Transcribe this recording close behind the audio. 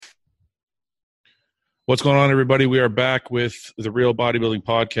What's going on, everybody? We are back with the Real Bodybuilding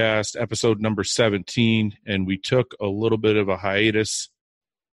Podcast, episode number 17, and we took a little bit of a hiatus.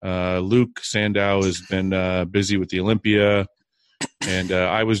 Luke Sandow has been busy with the Olympia, and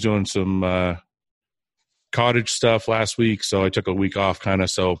I was doing some cottage stuff last week, so I took a week off kind of.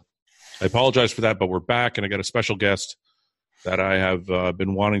 So I apologize for that, but we're back, and I got a special guest that I have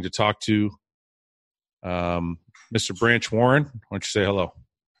been wanting to talk to, Mr. Branch Warren. Why don't you say hello?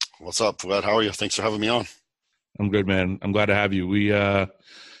 What's up, Fouad? How are you? Thanks for having me on. I'm good, man. I'm glad to have you.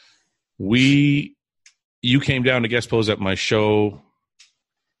 You came down to guest pose at my show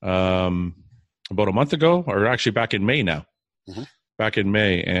about a month ago, or actually back in May now. Mm-hmm. Back in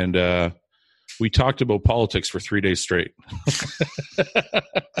May, and we talked about politics for 3 days straight.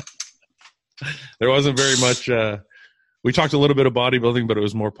 There wasn't very much. We talked a little bit of bodybuilding, but it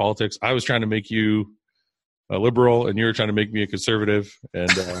was more politics. I was trying to make you a liberal, and you were trying to make me a conservative,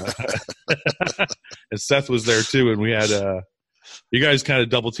 and and Seth was there too, and we had you guys kind of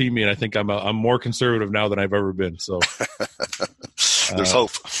double team me, and I think I'm more conservative now than I've ever been. So there's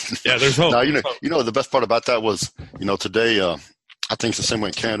hope. Yeah, there's hope. Now, you know the best part about that was, today I think it's the same way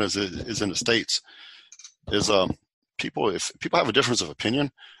in Canada as it is in the States. Is if people have a difference of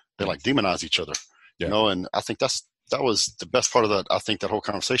opinion, they like demonize each other. Yeah. And I think that was the best part of that. I think that whole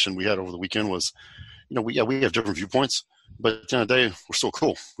conversation we had over the weekend was, we have different viewpoints, but at the end of the day, we're still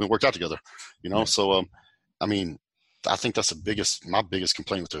cool. We worked out together, Yeah. So, I think that's my biggest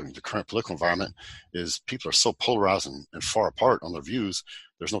complaint with the current political environment is people are so polarized and far apart on their views.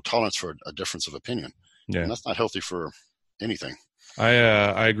 There's no tolerance for a difference of opinion. Yeah. And that's not healthy for anything.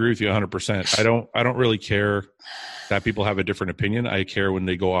 I agree with you 100%. I don't really care that people have a different opinion. I care when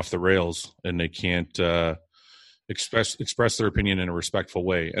they go off the rails and they can't express their opinion in a respectful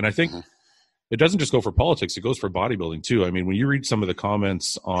way. And I think it doesn't just go for politics; it goes for bodybuilding too. I mean, when you read some of the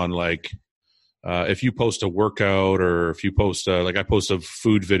comments on if you post a workout or if you post I post a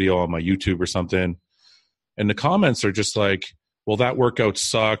food video on my YouTube or something, and the comments are just like, "Well, that workout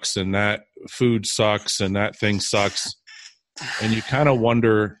sucks, and that food sucks, and that thing sucks." And you kind of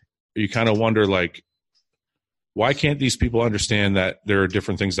wonder, why can't these people understand that there are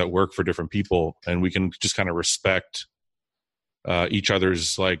different things that work for different people, and we can just kind of respect each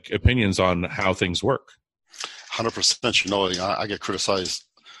other's opinions on how things work? 100%. I get criticized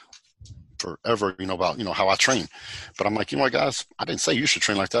forever, about how I train, but I'm like, guys, I didn't say you should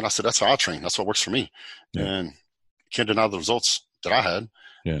train like that. I said that's how I train. That's what works for me, and can't deny the results that I had.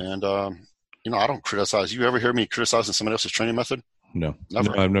 Yeah. And I don't criticize. You ever hear me criticizing somebody else's training method? No,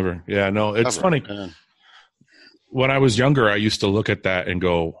 never. No, I've never. Yeah, no, it's never. Funny. And when I was younger, I used to look at that and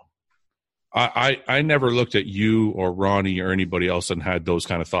go, I never looked at you or Ronnie or anybody else and had those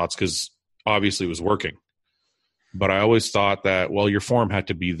kind of thoughts because obviously it was working. But I always thought that, well, your form had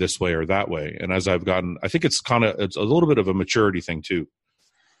to be this way or that way. And as I've gotten, I think it's a little bit of a maturity thing too.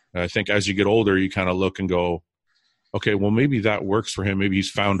 And I think as you get older, you kind of look and go, okay, well, maybe that works for him. Maybe he's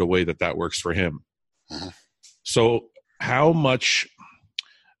found a way that works for him. Mm-hmm. So how much,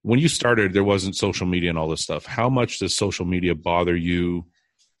 when you started, there wasn't social media and all this stuff. How much does social media bother you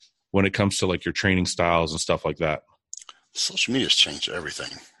when it comes to your training styles and stuff like that? Social media has changed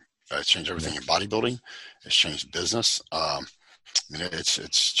everything. It's changed everything in bodybuilding. It's changed business.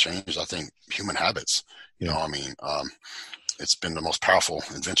 It's changed, I think, human habits. It's been the most powerful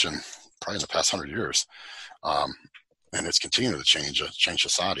invention probably in the past 100 years. And it's continuing to change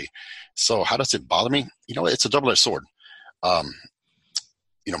society. So how does it bother me? It's a double-edged sword.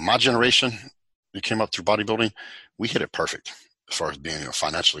 My generation, we came up through bodybuilding. We hit it perfect as far as being,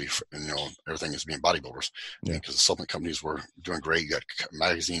 financially, everything is being bodybuilders. Because the supplement companies were doing great. You got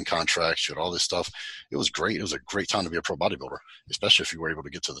magazine contracts, you had all this stuff. It was great. It was a great time to be a pro bodybuilder, especially if you were able to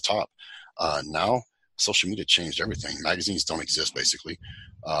get to the top. Now, social media changed everything. Magazines don't exist, basically.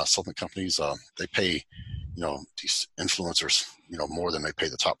 Supplement companies, they pay, these influencers, more than they pay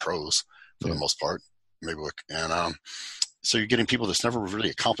the top pros for the most part. So you're getting people that's never really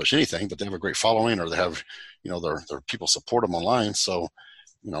accomplished anything, but they have a great following, or they have, their people support them online. So,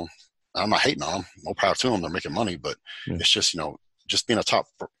 I'm not hating on them. No power to them. They're making money, but it's just, just being a top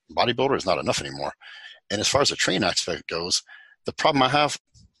bodybuilder is not enough anymore. And as far as the training aspect goes, the problem I have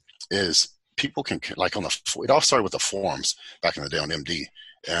is people can, it all started with the forums back in the day on MD.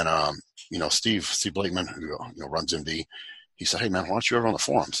 And, Steve Blakeman, who runs MD, he said, "Hey man, why don't you ever on the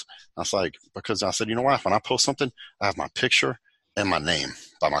forums?" I was like, because I said, you know what? When I post something, I have my picture and my name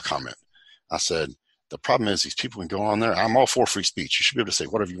by my comment. I said, the problem is these people can go on there. I'm all for free speech. You should be able to say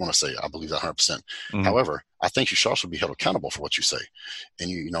whatever you want to say. I believe that 100%. Mm-hmm. However, I think you should also be held accountable for what you say. And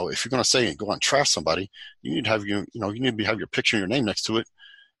if you're going to say and go out and trash somebody, you need to have have your picture and your name next to it.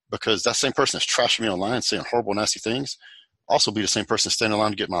 because that same person is trashing me online, saying horrible, nasty things, also be the same person standing in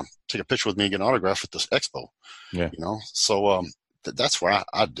line to take a picture with me and get an autograph at this expo. Yeah. So that's where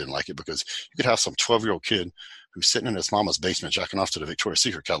I didn't like it, because you could have some 12-year-old kid who's sitting in his mama's basement jacking off to the Victoria's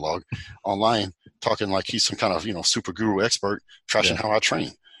Secret catalog online, talking like he's some kind of, super guru expert, trashing how I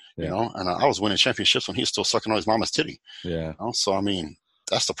train, and I was winning championships when he was still sucking on his mama's titty. Yeah. So, I mean,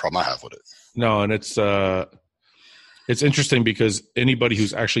 that's the problem I have with it. No, and it's interesting because anybody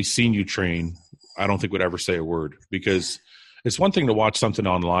who's actually seen you train, I don't think would ever say a word, because it's one thing to watch something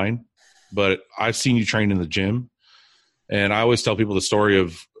online, but I've seen you train in the gym, and I always tell people the story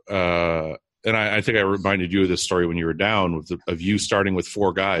of, and I think I reminded you of this story when you were down of you starting with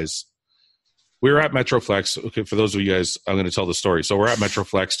 4 guys. We were at Metroflex. Okay, for those of you guys, I'm going to tell the story. So we're at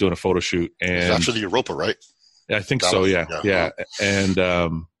Metroflex doing a photo shoot, and after the Europa, right? I think so. Yeah. And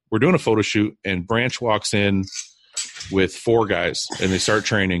we're doing a photo shoot, and Branch walks in with 4 guys, and they start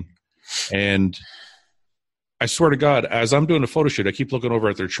training. And I swear to God, as I'm doing a photo shoot, I keep looking over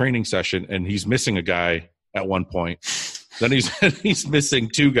at their training session, and he's missing a guy at one point. Then he's missing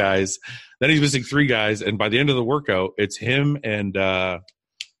 2 guys. Then he's missing 3 guys. And by the end of the workout, it's him and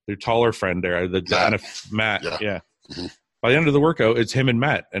their taller friend there, Matt. Yeah. Mm-hmm. By the end of the workout, it's him and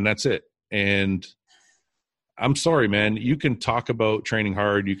Matt, and that's it. And I'm sorry, man. You can talk about training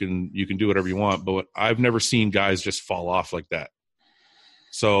hard. You can do whatever you want, but I've never seen guys just fall off like that.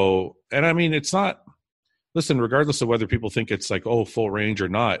 So, and I mean, it's not. Listen, regardless of whether people think it's like, oh, full range or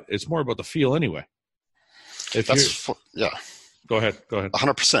not, it's more about the feel anyway. Go ahead.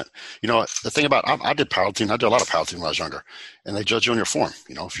 100%. The thing about, I did powerlifting. I did a lot of powerlifting when I was younger, and they judge you on your form.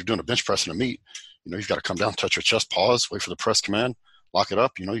 If you're doing a bench press and a meet, you've got to come down, touch your chest, pause, wait for the press command, lock it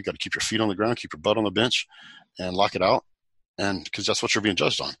up. You've got to keep your feet on the ground, keep your butt on the bench, and lock it out. And because that's what you're being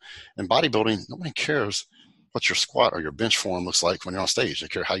judged on. In bodybuilding, nobody cares what your squat or your bench form looks like when you're on stage. They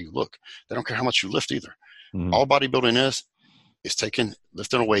care how you look. They don't care how much you lift either. Mm-hmm. All bodybuilding is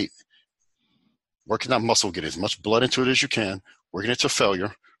lifting a weight, working that muscle, getting as much blood into it as you can, working it to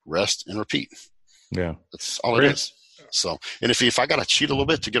failure, rest, and repeat. Yeah. That's all it is. So, and if I got to cheat a little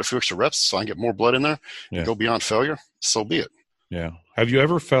bit to get a few extra reps so I can get more blood in there and go beyond failure, so be it. Yeah. Have you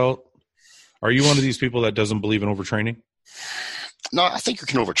ever felt, are you one of these people that doesn't believe in overtraining? No, I think you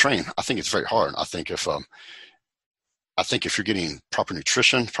can overtrain. I think it's very hard. I think if you're getting proper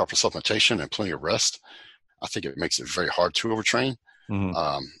nutrition, proper supplementation, and plenty of rest, I think it makes it very hard to overtrain.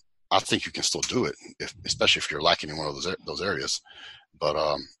 Mm-hmm. I think you can still do it, especially if you're lacking in one of those areas. But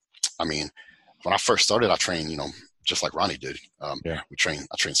I mean, when I first started, I trained, just like Ronnie did. I trained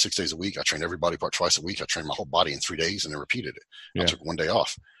 6 days a week. I trained every body part twice a week. I trained my whole body in 3 days and then repeated it. Yeah. I took 1 day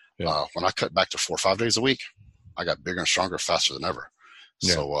off. Yeah. When I cut back to 4 or 5 days a week, I got bigger and stronger faster than ever.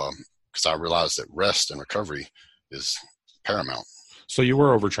 Yeah. So, because I realized that rest and recovery is paramount. So you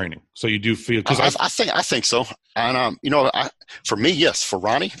were overtraining. So you do feel, because I think so. And for me, yes. For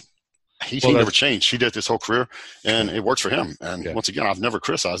Ronnie, he never changed. He did this whole career, and it worked for him. And once again, I've never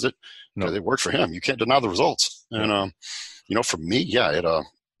criticized it. No, it worked for him. You can't deny the results. And for me,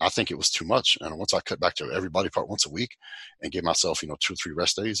 I think it was too much. And once I cut back to every body part once a week, and gave myself 2 or 3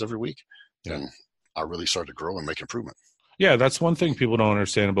 rest days every week, then I really started to grow and make improvement. Yeah, that's one thing people don't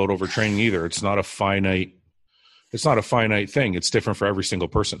understand about overtraining either. It's not a finite thing. It's different for every single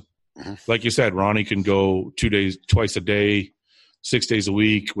person. Mm-hmm. Like you said, Ronnie can go 2 days, twice a day, 6 days a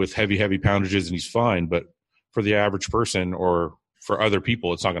week with heavy poundages, and he's fine. But for the average person or for other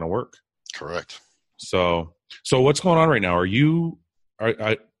people, it's not going to work. Correct. So what's going on right now?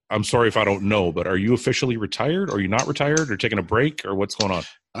 I'm sorry if I don't know, but are you officially retired? Or are you not retired, or taking a break, or what's going on?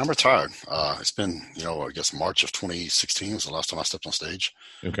 I'm retired. It's been, I guess March of 2016 was the last time I stepped on stage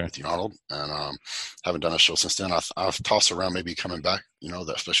with Dean Arnold, and haven't done a show since then. I've tossed around maybe coming back,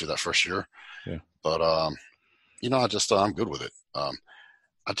 especially that first year. Yeah. But I just I'm good with it.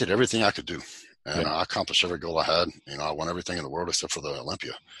 I did everything I could do, and I accomplished every goal I had. I won everything in the world except for the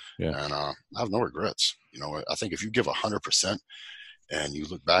Olympia, and I have no regrets. I think if you give 100% and you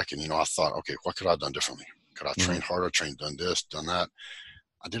look back and I thought, okay, what could I have done differently? Could I train harder? Done this, done that?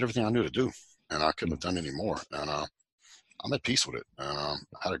 I did everything I knew to do, and I couldn't have done any more. And I'm at peace with it. And I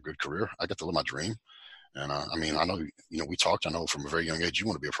had a good career. I got to live my dream. And I know, we talked. I know from a very young age you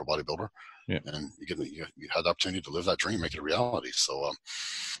want to be a pro bodybuilder, and you had the opportunity to live that dream, make it a reality. So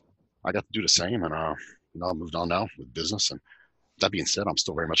I got to do the same, and I moved on now with business. And that being said, I'm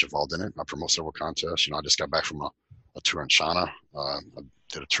still very much involved in it. I promote several contests. I just got back from a tour in China. I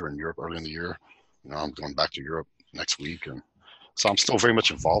did a tour in Europe early in the year. I'm going back to Europe next week, and so I'm still very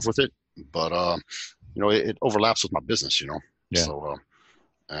much involved with it, but it overlaps with my business, So,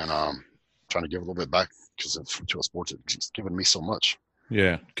 and trying to give a little bit back to a sport that's given me so much.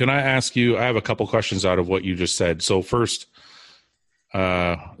 Yeah. Can I ask you, I have a couple questions out of what you just said. So first,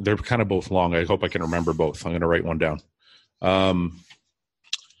 they're kind of both long. I hope I can remember both. I'm going to write one down.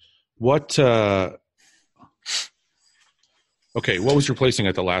 What was your placing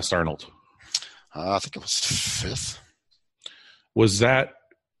at the last Arnold? I think it was 5th. Was that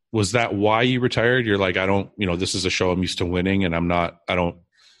why you retired? You're like, I don't, this is a show I'm used to winning, and I'm not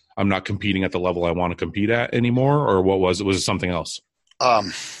competing at the level I want to compete at anymore. Or what was it? Was it something else? A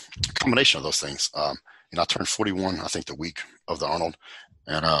combination of those things. I turned 41, I think, the week of the Arnold,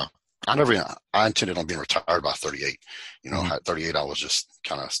 and I intended on being retired by 38. At 38, I was just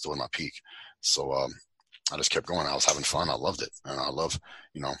kind of still in my peak. So I just kept going. I was having fun. I loved it, and I love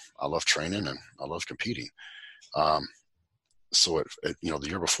training, and I love competing. So the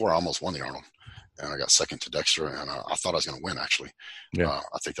year before, I almost won the Arnold, and I got second to Dexter, and I thought I was going to win, actually. Yeah.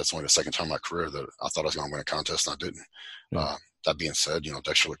 I think that's only the second time in my career that I thought I was going to win a contest, and I didn't. Yeah. That being said,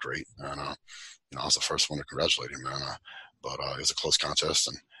 Dexter looked great, and I was the first one to congratulate him, man. But it was a close contest,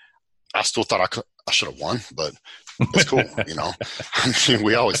 and I still thought I should have won, but it's cool, I mean,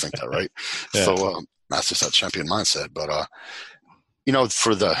 we always think that, right? Yeah. So that's just that champion mindset. But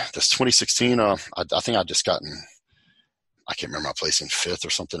for this 2016, I think I just gotten, I can't remember, my place in 5th or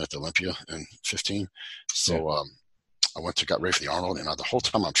something at the Olympia in 15. So I got ready for the Arnold, and the whole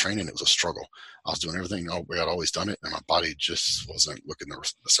time I'm training, it was a struggle. I was doing everything we had always done it, and my body just wasn't looking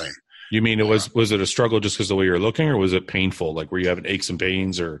the same. You mean was it a struggle just because the way you're looking, or was it painful? Like, were you having aches and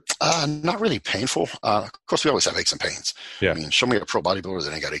pains, or? Not really painful. Of course, we always have aches and pains. Yeah. I mean, show me a pro bodybuilder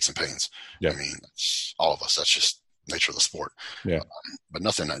that ain't got aches and pains. Yeah. I mean, all of us. That's just nature of the sport. Yeah. But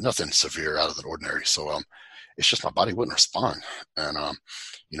nothing severe out of the ordinary. So it's just my body wouldn't respond, and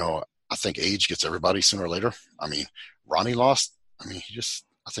I think age gets everybody sooner or later. I mean, Ronnie lost. I mean,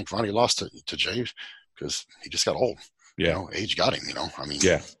 I think Ronnie lost to Jay because he just got old. Yeah. Age got him, I mean,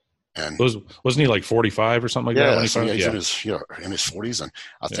 yeah. And wasn't he like 45 or something like that? He's in his 40s, and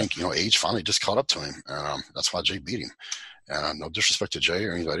I think age finally just caught up to him, and that's why Jay beat him. And no disrespect to Jay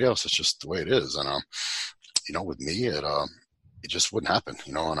or anybody else, it's just the way it is. And with me, it just wouldn't happen.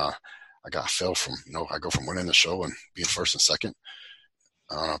 And I fell from I go from winning the show and being first and second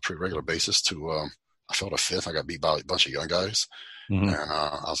on a pretty regular basis to I fell to 5th. I got beat by a bunch of young guys, and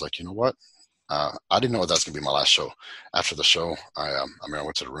I was like, you know what? I didn't know that was going to be my last show. After the show, I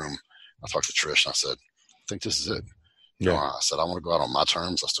went to the room. I talked to Trish, and I said, I think this is it. I said, I want to go out on my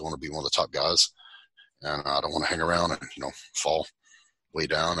terms. I still want to be one of the top guys, and I don't want to hang around and, fall way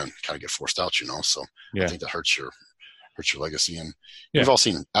down and kind of get forced out, So I think that hurts your legacy. And we've all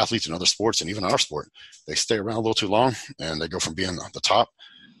seen athletes in other sports, and even our sport, they stay around a little too long, and they go from being the top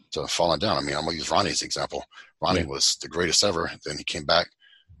to falling down. I mean, I'm going to use Ronnie as an example. Ronnie was the greatest ever. Then he came back,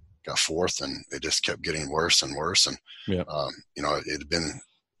 got 4th, and it just kept getting worse and worse. And, it had been,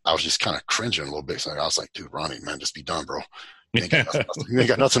 I was just kind of cringing a little bit. So I was like, dude, Ronnie, man, just be done, bro. You ain't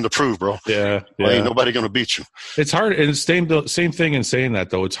got nothing to prove, bro. Yeah. Ain't nobody going to beat you. It's hard. And same thing in saying that,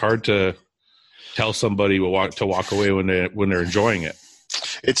 though. It's hard to tell somebody to walk away when they're enjoying it.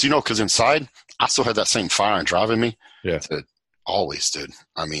 It's, because inside, I still had that same fire and drive in me. Yeah. That always did.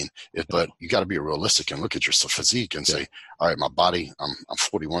 I mean, but you got to be realistic and look at your physique and say, all right, my body, I'm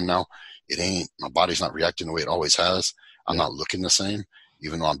 41 now. My body's not reacting the way it always has. I'm not looking the same,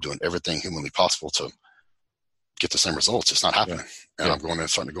 even though I'm doing everything humanly possible to get the same results. It's not happening. And I'm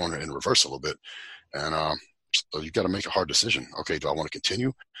starting to go in reverse a little bit. And so you got to make a hard decision. Okay, do I want to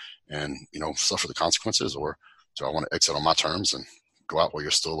continue and, suffer the consequences, or do I want to exit on my terms and go out where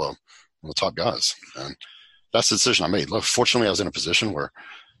you're still one of the top guys? And that's the decision I made. Look, fortunately, I was in a position where,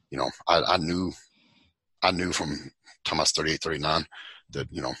 I knew from the time I was 38, 39 that,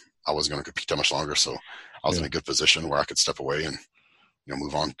 I wasn't going to compete that much longer. So I was in a good position where I could step away and,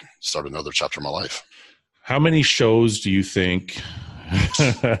 move on, start another chapter of my life. How many shows do you think,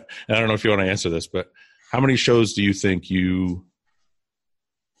 I don't know if you want to answer this, but how many shows do you think you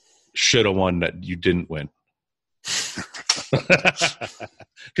should have won that you didn't win?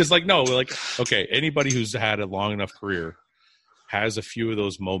 Because okay, anybody who's had a long enough career has a few of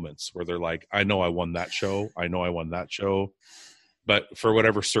those moments where they're like, I know I won that show, but for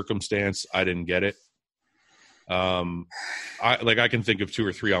whatever circumstance I didn't get it. I can think of 2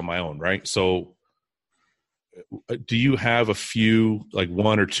 or 3 on my own, right? So do you have a few, like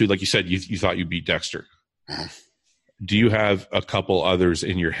 1 or 2, like you said, you thought you beat Dexter? Do you have a couple others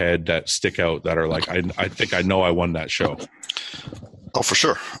in your head that stick out that are like, I think I know I won that show? Oh, for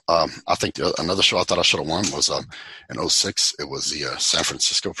sure. I think another show I thought I should have won was in 2006. It was the San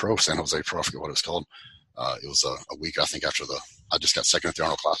Jose Pro, I forget what it was called. It was a week, I think, after I just got second at the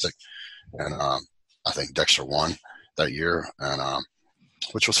Arnold Classic. And I think Dexter won that year. And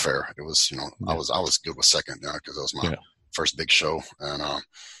which was fair. It was, I was good with second because it was my first big show, and I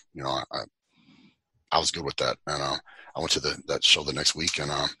was good with that. And I went to that show the next week,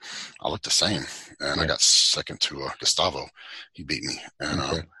 and I looked the same, and I got second to Gustavo. He beat me,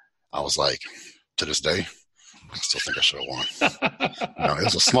 and I was like, to this day, I still think I should have won. It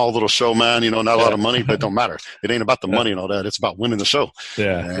was a small little show, man. Not a lot of money, but it don't matter. It ain't about the money and all that. It's about winning the show.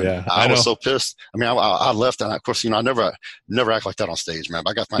 Yeah. I was so pissed. I mean, I left, and of course, I never act like that on stage, man.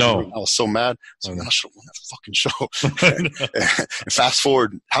 But I got my I was so mad. So man, I should have won that fucking show. And fast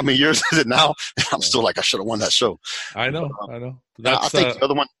forward, how many years is it now? I'm still like, I should have won that show. I know. I think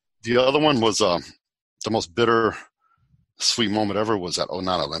the other one was the most bitter, sweet moment ever was at 09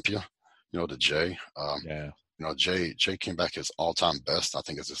 Olympia. To Jay. Jay came back his all-time best. I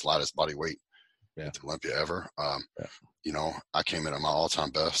think it's his lightest body weight at Olympia ever. I came in at my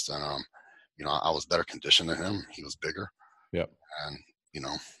all-time best, and I was better conditioned than him. He was bigger. Yep. And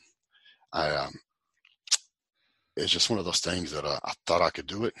it's just one of those things that I thought I could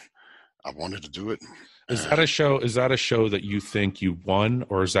do it. I wanted to do it. Is that a show? Is that a show that you think you won,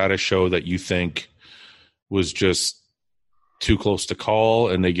 or is that a show that you think was just too close to call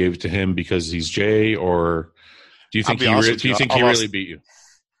and they gave it to him because he's Jay, or do you think he really beat you?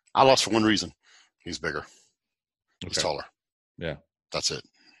 I lost for one reason. He's bigger. He's Okay. taller. Yeah. That's it.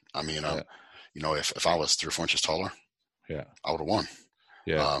 I mean, if I was 3 or 4 inches taller, I would have won.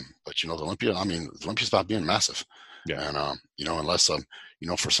 Yeah. But the Olympia's about being massive. Yeah. And unless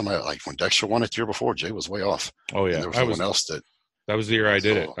for somebody like when Dexter won it the year before, Jay was way off. Oh yeah. And there was no one else that was the year I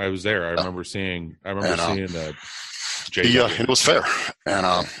did it. I was there. I remember seeing Jay. Yeah, and it was fair.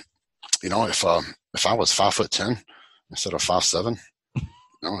 And if I was 5'10" instead of 5'7",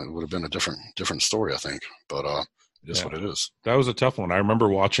 it would have been a different story, I think. But it's what it is. That was a tough one. I remember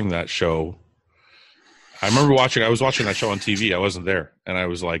watching that show. I was watching that show on TV. I wasn't there, and I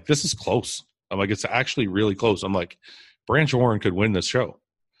was like, "This is close." I'm like, "It's actually really close." I'm like, Branch Warren could win this show.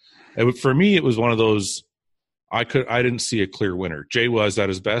 For me, it was one of those. I didn't see a clear winner. Jay was at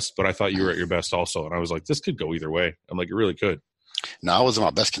his best, but I thought you were at your best also, and I was like, "This could go either way." I'm like, "It really could." Now I was in my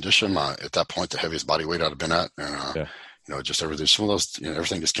best condition. At that point, the heaviest body weight I'd have been at, and just everything. Some of those,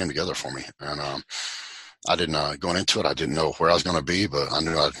 everything just came together for me. And I didn't going into it. I didn't know where I was going to be, but I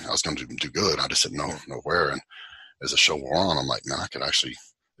knew I was going to do good. I just didn't know where. And as the show wore on, I'm like, man, I could actually.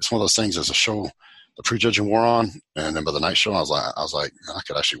 It's one of those things. As a show, the prejudging wore on, and then by the night show, I was like, man, I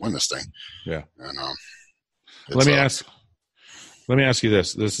could actually win this thing. Yeah. And let me ask you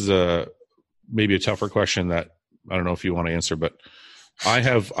this. This is maybe a tougher question that I don't know if you want to answer, but I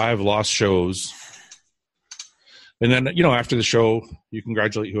have lost shows. And then, after the show, you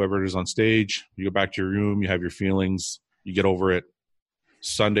congratulate whoever it is on stage. You go back to your room. You have your feelings. You get over it.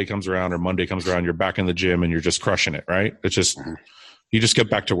 Sunday comes around or Monday comes around. You're back in the gym and you're just crushing it, right? It's just, you just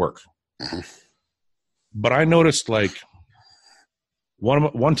get back to work. Mm-hmm. But I noticed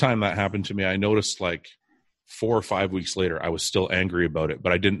one time that happened to me, I noticed 4 or 5 weeks later, I was still angry about it,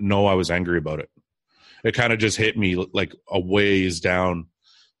 but I didn't know I was angry about it. It kind of just hit me like a ways down,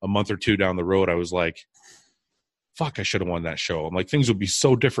 a month or two down the road. I was like, fuck, I should have won that show. I'm like, things would be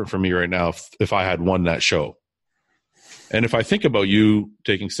so different for me right now if I had won that show. And if I think about you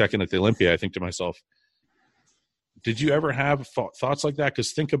taking second at the Olympia, I think to myself, did you ever have thoughts like that?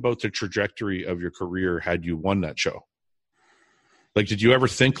 Because think about the trajectory of your career had you won that show. Did you ever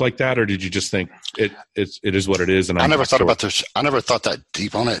think like that, or did you just think it is what it is? And I never thought about this. I never thought that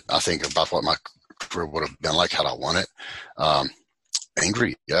deep on it. I think about what my career would have been like had I won it.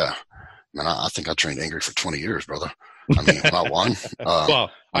 Angry, yeah. Man, I think I trained angry for 20 years, brother. I mean, when I won,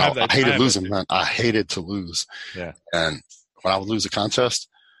 I hated losing, man. I hated to lose. Yeah. And when I would lose a contest,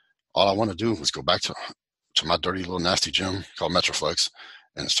 all I wanted to do was go back to my dirty little nasty gym called Metroflex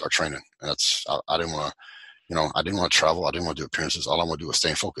and start training. And I didn't want to, I didn't want to travel. I didn't want to do appearances. All I want to do was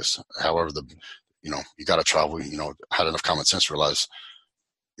stay in focus. However, you got to travel. I had enough common sense to realize,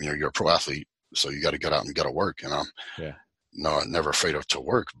 you're a pro athlete, so you got to get out and you got to work. And never afraid to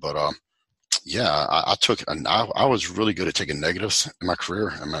work. But I was really good at taking negatives in my career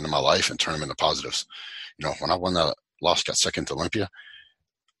and in my life and turning them into positives. When I won that loss, got second to Olympia,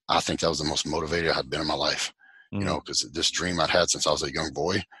 I think that was the most motivated I had been in my life. Because this dream I'd had since I was a young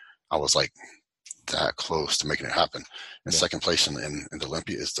boy, I was like that close to making it happen. And second place in the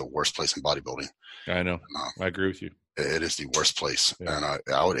Olympia is the worst place in bodybuilding. I know. I agree with you. It is the worst place. Yeah.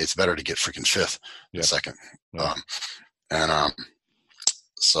 And it's better to get freaking fifth than second. Yeah.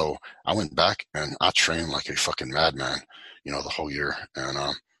 So I went back and I trained like a fucking madman, the whole year. And,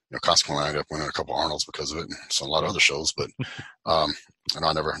 consequently I ended up winning a couple Arnolds because of it, and so a lot of other shows. But and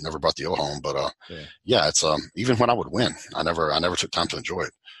I never brought the O home. But yeah, it's even when I would win, I never took time to enjoy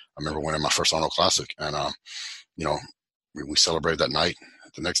it. I remember winning my first Arnold Classic, and we celebrated that night.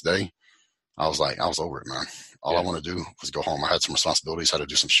 The next day, I was over it, man. All I wanted to do was go home. I had some responsibilities, had to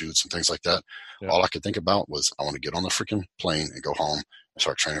do some shoots and things like that. Yeah. All I could think about was I want to get on the freaking plane and go home and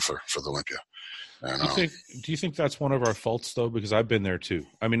start training for the Olympia. And, do you think that's one of our faults though? Because I've been there too.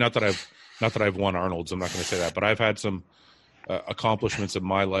 I mean, not that I've won Arnold's. I'm not going to say that, but I've had some accomplishments in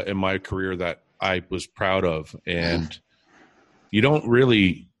my career that I was proud of, and you don't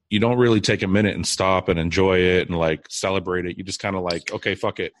really take a minute and stop and enjoy it and like celebrate it. You just kind of like, okay,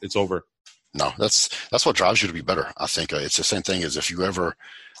 fuck it, it's over. No, that's what drives you to be better. I think it's the same thing as if you ever,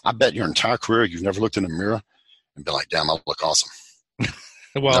 I bet your entire career you've never looked in the mirror and been like, damn, I look awesome.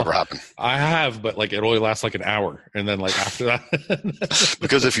 Well, never happened. I have, but like it only lasts like an hour, and then like after that,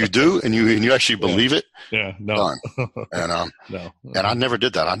 because if you do and you actually believe it, no, done. And and I never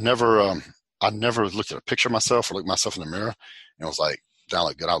did that. I never looked at a picture of myself or looked myself in the mirror and was like, down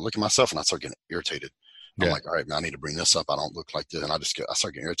like good. I look at myself and I start getting irritated. I'm like, all right, man, I need to bring this up. I don't look like this, and I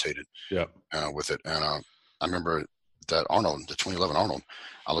start getting irritated. With it. And I remember that Arnold, the 2011 Arnold,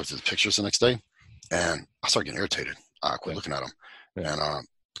 I looked at the pictures the next day, and I started getting irritated. I quit looking at them. And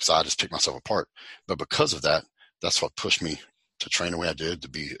because I just picked myself apart. But because of that, that's what pushed me to train the way I did, to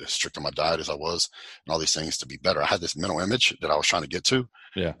be as strict on my diet as I was, and all these things to be better. I had this mental image that I was trying to get to.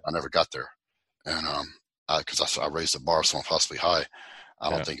 I never got there. And because I raised the bar so impossibly high, I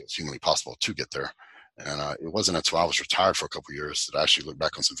don't think it's humanly possible to get there. And it wasn't until I was retired for a couple of years that I actually looked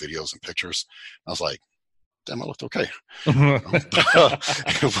back on some videos and pictures. I was like, damn, I looked okay.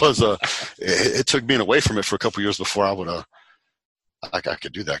 It took being away from it for a couple of years before I would I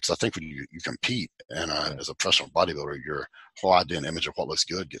could do that, because I think when you compete and as a professional bodybuilder, your whole idea and image of what looks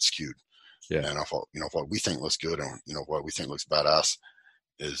good gets skewed. And what we think looks good and what we think looks badass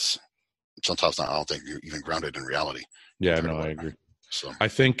is sometimes I don't think you're even grounded in reality. I agree. So I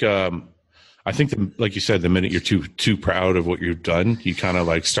think like you said, the minute you're too proud of what you've done, you kind of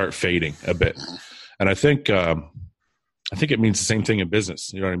like start fading a bit. And I think it means the same thing in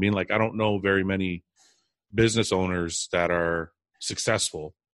business. You know what I mean? Like I don't know very many business owners that are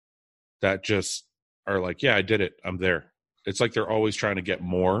successful that just are like, yeah, I did it, I'm there. It's like they're always trying to get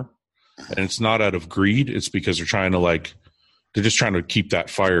more, and it's not out of greed. It's because they're just trying to keep that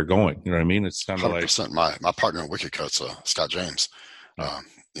fire going. You know what I mean? It's kind of like my partner in Wicked Cuts, Scott James.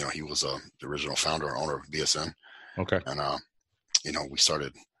 He was the original founder and owner of BSN. Okay. And we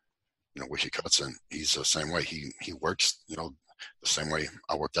started Wicked Cuts, and he's the same way. He works the same way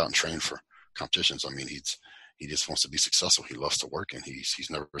I worked out and trained for competitions. I mean, he just wants to be successful. He loves to work, and he's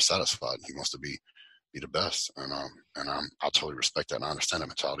never satisfied. He wants to be the best, and I totally respect that, and I understand that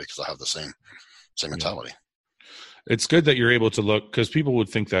mentality because I have the same mentality. It's good that you're able to look, because people would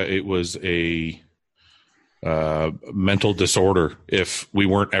think that it was a mental disorder if we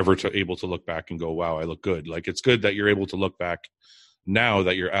weren't ever able to look back and go, wow, I look good. Like it's good that you're able to look back now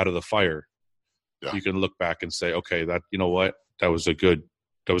that you're out of the fire. You can look back and say, okay, that that was a good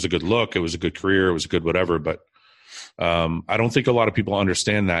look. It was a good career. It was a good whatever. But I don't think a lot of people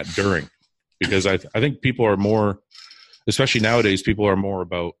understand that during, because I think people are more, especially nowadays, people are more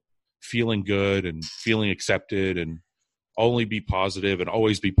about feeling good and feeling accepted and only be positive and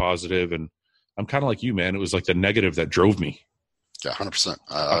always be positive. And I'm kind of like you, man. It was like the negative that drove me. Yeah,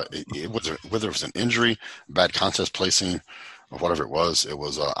 100%. Whether it was an injury, bad contest placing, or whatever it was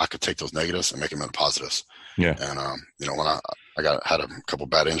I could take those negatives and make them into positives. Yeah. And when I had a couple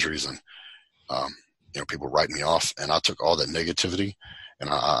bad injuries, and people write me off, and I took all that negativity, and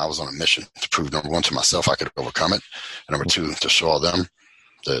I was on a mission to prove, number one, to myself I could overcome it, and number two, to show all them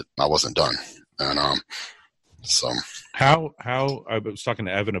that I wasn't done. And so how I was talking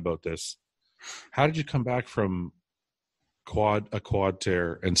to Evan about this. How did you come back from a quad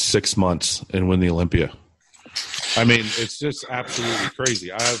tear in 6 months and win the Olympia? I mean, it's just absolutely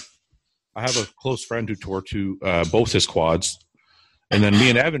crazy. I have a close friend who tore both his quads, and then me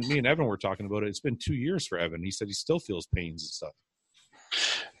and Evan were talking about it. It's been 2 years for Evan. He said he still feels pains and stuff.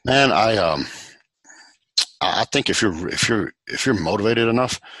 Man, I think if you're motivated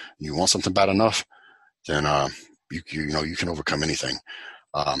enough, you want something bad enough, then you can overcome anything.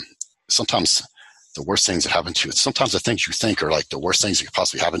 Sometimes the worst things that happen to you, sometimes the things you think are like the worst things that could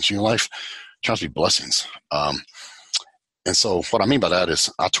possibly happen to you in life, turn out to be blessings. And so what I mean by that is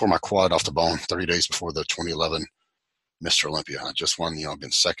I tore my quad off the bone 30 days before the 2011 Mr. Olympia. I just won,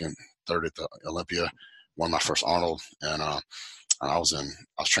 been second, third at the Olympia, won my first Arnold, and I was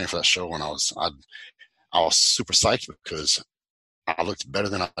training for that show, and I was super psyched because I looked better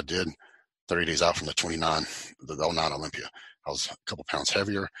than I did 30 days out from the the 09 Olympia. I was a couple pounds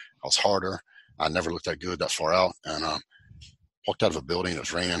heavier. I was harder. I never looked that good that far out. And walked out of a building. It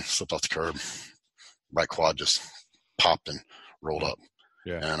was raining, slipped off the curb. Right quad just popped and rolled up.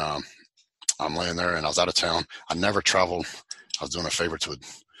 Yeah. And I'm laying there, and I was out of town. I never traveled. I was doing a favor to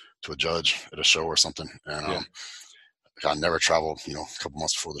a judge at a show or something. And I never traveled, a couple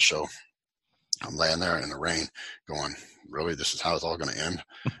months before the show. I'm laying there in the rain going, really, this is how it's all going to end?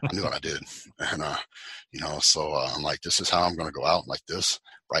 I knew what I did. And, so I'm like, this is how I'm going to go out like this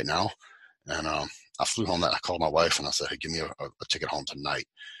right now. And I flew home I called my wife and I said, hey, give me a ticket home tonight.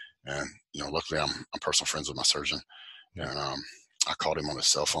 And, luckily I'm personal friends with my surgeon. Yeah. And I called him on his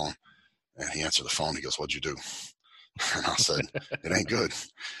cell phone and he answered the phone. He goes, what'd you do? And I said, it ain't good.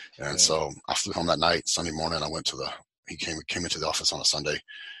 And so I flew home that night. Sunday morning, I went he came into the office on a Sunday,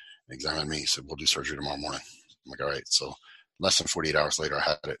 examined me. He said, we'll do surgery tomorrow morning. I'm like, all right. So less than 48 hours later,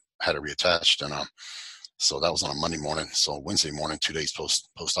 I had it reattached. And so that was on a Monday morning. So Wednesday morning, 2 days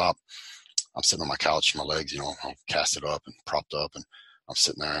post-op, I'm sitting on my couch, my legs, all casted up and propped up. And I'm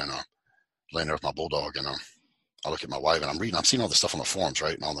sitting there and laying there with my bulldog. And I look at my wife and I'm seeing all this stuff on the forums,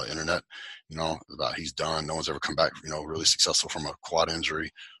 right? And on the internet, about he's done. No one's ever come back, really successful from a quad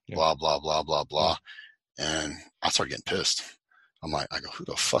injury, blah, blah, blah, blah, blah. And I started getting pissed. I go, who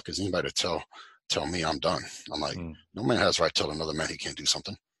the fuck is anybody to tell me I'm done? I'm like, no man has the right to tell another man he can't do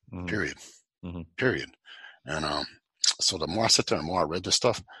something, period. Period. And so the more I sit there, the more I read this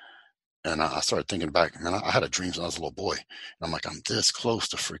stuff. And I started thinking back, man, I had a dream when I was a little boy. And I'm like, I'm this close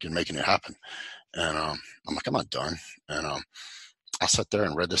to freaking making it happen. And I'm like, I'm not done. And I sat there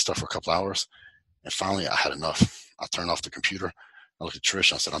and read this stuff for a couple hours. And finally, I had enough. I turned off the computer. I looked at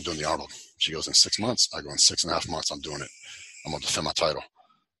Trish. I said, I'm doing the Arnold. She goes, in 6 months? I go, in 6.5 months, I'm doing it. I'm going to defend my title.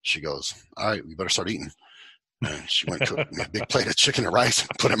 She goes, all right, we better start eating. And she went to a big plate of chicken and rice,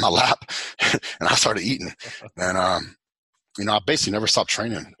 put it in my lap, and I started eating. And, I basically never stopped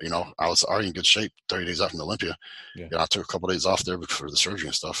training. I was already in good shape 30 days out from Olympia. Yeah. I took a couple of days off there for the surgery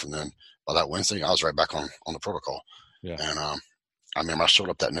and stuff. And then by that Wednesday, I was right back on the protocol. Yeah. And I remember I showed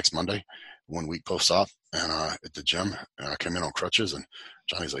up that next Monday, 1 week post-op, and at the gym, and I came in on crutches. And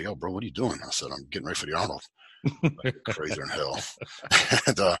Johnny's like, yo, bro, what are you doing? I said, I'm getting ready for the Arnold. Like, crazier than hell.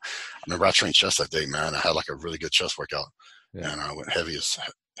 And I remember I trained chest that day, man. I had like a really good chest workout. Yeah. And I went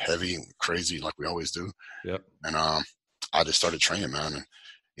heavy, crazy like we always do. Yep. And I just started training, man. And,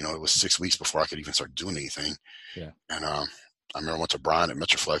 it was 6 weeks before I could even start doing anything. Yeah. And I remember I went to Brian at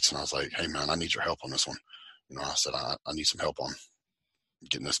Metroflex and I was like, hey, man, I need your help on this one. I said, I need some help on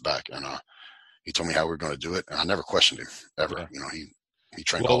getting this back. And he told me how we were going to do it. And I never questioned him ever. Yeah. He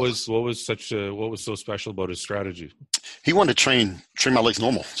trained. What was so special about his strategy? He wanted to train my legs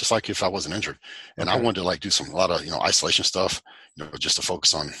normal, just like if I wasn't injured. And I wanted to do a lot of, isolation stuff, just to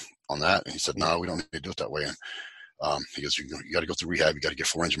focus on that. And he said, no, we don't need to do it that way. And he goes, you got to go through rehab. You got to get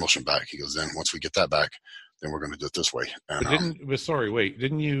full range of motion back. He goes, then once we get that back, then we're going to do it this way. And,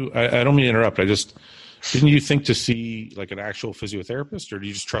 didn't you, I don't mean to interrupt. Didn't you think to see like an actual physiotherapist, or do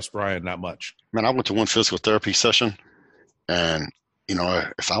you just trust Brian that much? Man, I went to one physical therapy session and,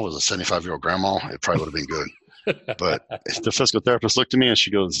 if I was a 75-year-old grandma, it probably would have been good. But the physical therapist looked at me and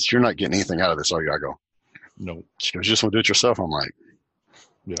she goes, you're not getting anything out of this, are you? I go, no. She goes, you just want to do it yourself? I'm like,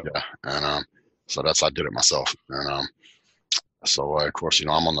 yeah. And, so I did it myself. And so, of course, I'm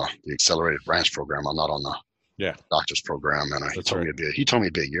on the accelerated branch program. I'm not on the doctor's program. And he told me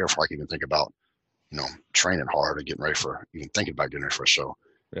it'd be a year before I could even think about, training hard and getting ready even thinking about getting ready for a show.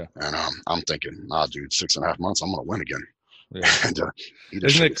 Yeah. And I'm thinking, dude, 6.5 months, I'm going to win again. Yeah. And,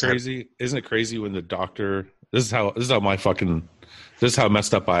 isn't it crazy? Isn't it crazy when the doctor, this is how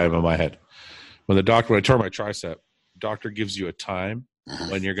messed up I am in my head. When I tore my tricep, doctor gives you a time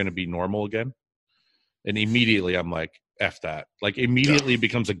when you're going to be normal again. And immediately I'm like, F that. Like immediately it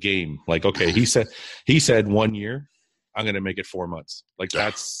becomes a game. Like, okay, he said 1 year, I'm going to make it 4 months. Like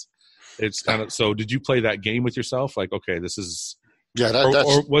it's kind of, so did you play that game with yourself? Like, okay, this is,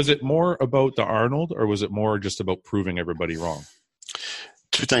 or was it more about the Arnold, or was it more just about proving everybody wrong?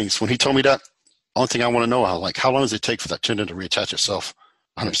 Two things. When he told me that, only thing I want to know, how long does it take for that tendon to reattach itself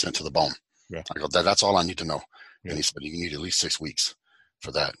 100% to the bone? Yeah. I go, that's all I need to know. Yeah. And he said, you need at least 6 weeks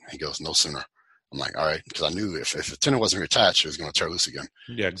for that. He goes, no sooner. I'm like, all right, because I knew if the tendon wasn't reattached, it was going to tear loose again.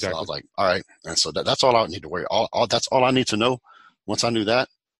 Yeah, exactly. So I was like, all right. And so that's all I need to worry. That's all I need to know. Once I knew that,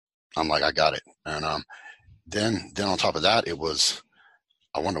 I'm like, I got it. And then on top of that, it was,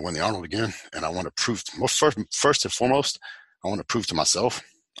 I wanted to win the Arnold again, and I want to prove, first and foremost, I want to prove to myself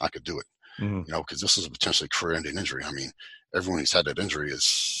I could do it. Mm-hmm. Because this is a potentially career-ending injury. I mean, everyone who's had that injury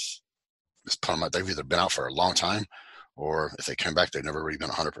is they've either been out for a long time or if they came back, they'd never really been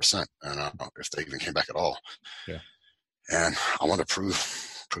 100%, and if they even came back at all. Yeah. And I wanted to prove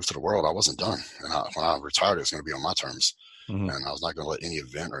to the world I wasn't done. And when I retired, it was going to be on my terms, and I was not going to let any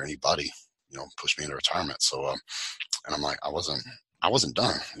event or anybody, push me into retirement. So, and I'm like, I wasn't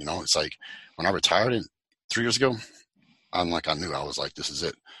done. It's like when I retired 3 years ago, I knew, I was like, this is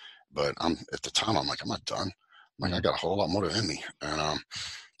it. But at the time, I'm like, I'm not done. I got a whole lot more in me. And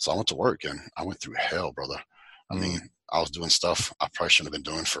so I went to work, and I went through hell, brother. I mean, I was doing stuff I probably shouldn't have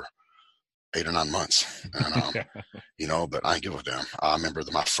been doing for 8 or 9 months. And, but I didn't give a damn. I remember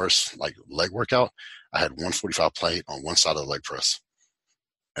my first leg workout, I had 145 plate on one side of the leg press,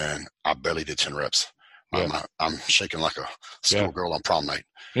 and I barely did 10 reps. Yeah. I'm shaking like a schoolgirl on prom night.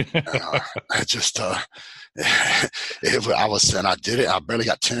 And, I just, I did it. I barely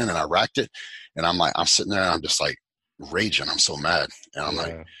got 10, and I racked it. And I'm sitting there, and I'm just like raging. I'm so mad. And I'm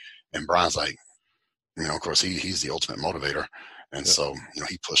like, and Brian's like, of course he's the ultimate motivator. And so,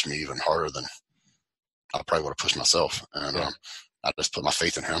 he pushed me even harder than I probably would have pushed myself. And, I just put my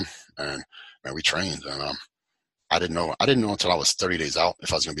faith in him, and man, we trained. And, I didn't know until I was 30 days out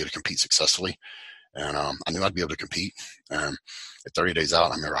if I was going to be able to compete successfully. And I knew I'd be able to compete. And at 30 days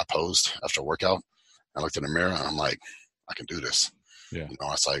out, I remember I posed after a workout. I looked in the mirror, and I'm like, I can do this. Yeah.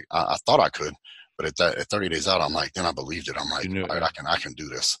 It's like I thought I could, but at 30 days out, I'm like, then I believed it. I'm like, all right, I can do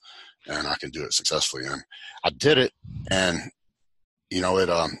this, and I can do it successfully. And I did it. And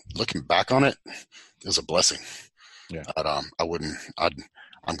looking back on it, it was a blessing. Yeah. I'm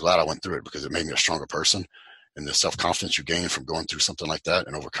glad I went through it, because it made me a stronger person, and the self-confidence you gain from going through something like that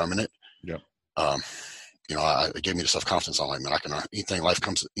and overcoming it. Yeah. It gave me the self-confidence. I'm like, man, I can, anything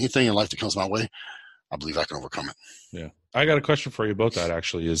in life that comes my way, I believe I can overcome it. Yeah. I got a question for you about that,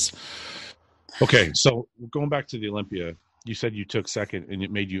 actually, is, okay, so going back to the Olympia, you said you took second and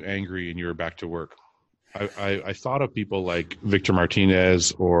it made you angry and you were back to work. I thought of people like Victor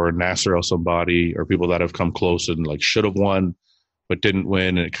Martinez or Nasser El Somebody, or people that have come close and should have won but didn't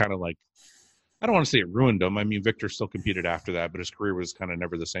win, and it kind of I don't want to say it ruined him. I mean, Victor still competed after that, but his career was kind of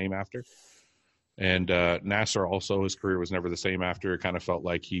never the same after. And Nasser also, his career was never the same after. It kind of felt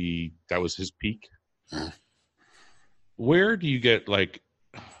like that was his peak. Where do you get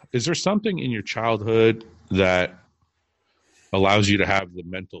is there something in your childhood that allows you to have the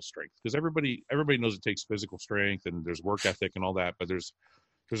mental strength? Because everybody knows it takes physical strength and there's work ethic and all that, but there's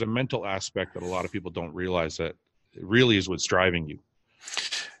a mental aspect that a lot of people don't realize that it really is what's driving you.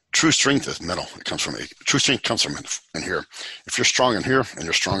 True strength is mental. True strength comes from in here. If you're strong in here and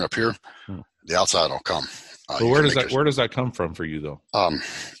you're strong up here, the outside will come. But where does that come from for you, though? I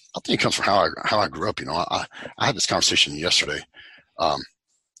think it comes from how I grew up. I had this conversation yesterday.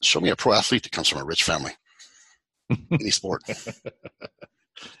 Show me a pro athlete that comes from a rich family. Any sport.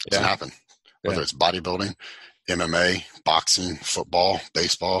 Doesn't happen. Whether it's bodybuilding, MMA, boxing, football,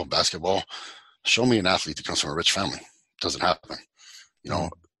 baseball, basketball. Show me an athlete that comes from a rich family. Doesn't happen.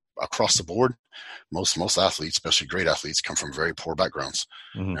 Across the board, most athletes, especially great athletes, come from very poor backgrounds.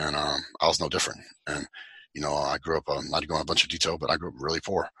 And I was no different. And, I grew up, not to go into a bunch of detail, but I grew up really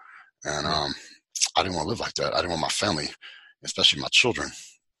poor. And I didn't want to live like that. I didn't want my family, especially my children,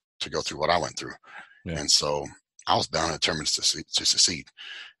 to go through what I went through. Yeah. And so I was bound and determined to succeed.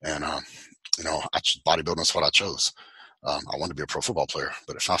 And, bodybuilding is what I chose. I wanted to be a pro football player,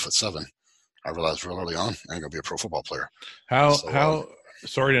 but at 5'7", I realized real early on, I ain't going to be a pro football player.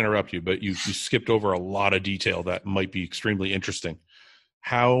 Sorry to interrupt you, but you skipped over a lot of detail that might be extremely interesting.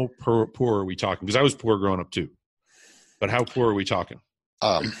 How poor are we talking? Because I was poor growing up too, but how poor are we talking?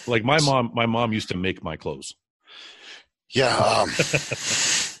 My mom used to make my clothes. Yeah.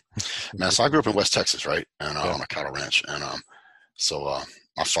 Man, so I grew up in West Texas, right? And on a cattle ranch. And so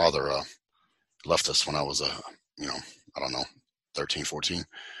my father left us when I was, 13, 14.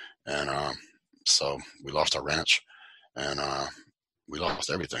 And so we lost our ranch, and we lost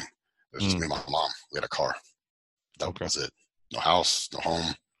everything. It was just me and my mom. We had a car. That was it. No house, no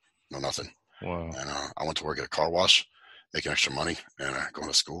home, no nothing. Wow. And I went to work at a car wash, making extra money, and going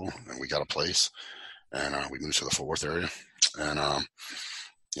to school. And we got a place, and we moved to the Fort Worth area. And,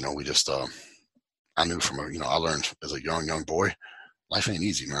 we just, I knew I learned as a young boy, life ain't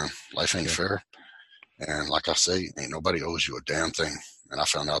easy, man. Life ain't fair. And like I say, ain't nobody owes you a damn thing. And I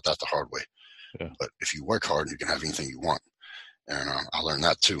found out that the hard way. Yeah. But if you work hard, you can have anything you want. And I learned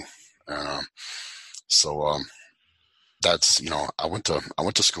that too. And so that's, I went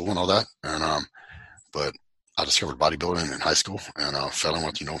to school and all that. And but I discovered bodybuilding in high school, and fell in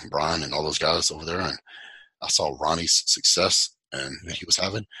with, Brian and all those guys over there. And I saw Ronnie's success and that he was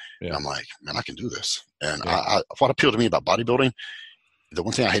having. Yeah. And I'm like, man, I can do this. And what appealed to me about bodybuilding, the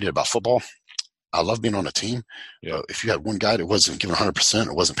one thing I hated about football, I love being on a team. Yeah. If you had one guy that wasn't giving 100%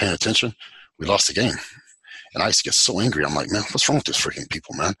 or wasn't paying attention, we lost the game. And I used to get so angry. I'm like, man, what's wrong with this freaking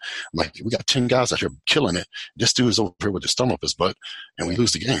people, man? I'm like, we got 10 guys out here killing it. This dude is over here with his thumb up his butt, and we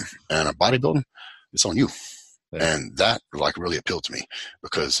lose the game. And a bodybuilding, it's on you. Yeah. And that like really appealed to me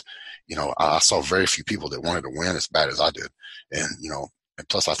because, you know, I saw very few people that wanted to win as bad as I did. And, you know, and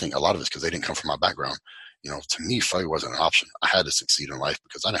plus I think a lot of it's because they didn't come from my background. You know, to me, failure wasn't an option. I had to succeed in life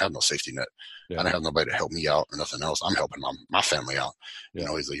because I didn't have no safety net. Yeah. I didn't have nobody to help me out or nothing else. I'm helping my family out, you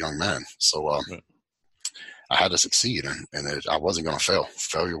know, as a young man. So, I had to succeed, and I wasn't going to fail.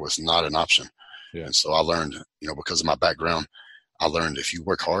 Failure was not an option. Yeah. And so I learned, you know, because of my background, I learned if you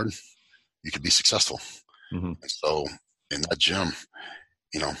work hard, you could be successful. Mm-hmm. And so in that gym,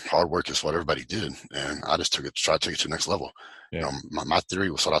 you know, hard work is what everybody did. And I just tried to take it to the next level. Yeah. You know, my theory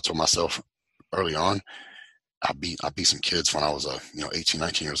was what I told myself early on. I beat some kids when I was, 18,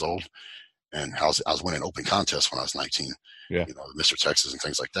 19 years old. And I was winning open contests when I was 19, you know, Mr. Texas and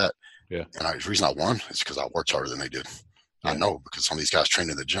things like that. Yeah. And the reason I won is because I worked harder than they did. Yeah. I know because some of these guys trained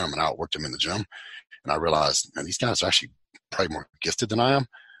in the gym and I outworked them in the gym. And I realized, man, these guys are actually probably more gifted than I am,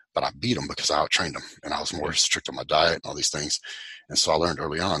 but I beat them because I out-trained them and I was more strict on my diet and all these things. And so I learned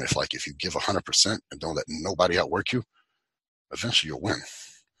early on, if you give 100% and don't let nobody outwork you, eventually you'll win.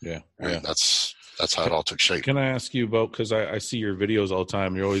 Yeah. And that's how it all took shape. Can I ask you about, because I see your videos all the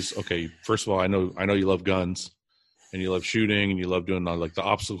time. You're always, okay, first of all, I know you love guns. And you love shooting, and you love doing like the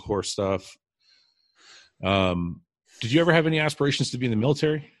obstacle course stuff. Did you ever have any aspirations to be in the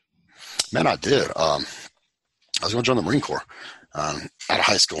military? Man, I did. I was going to join the Marine Corps out of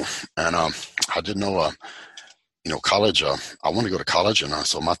high school, and I didn't know, college. I wanted to go to college, and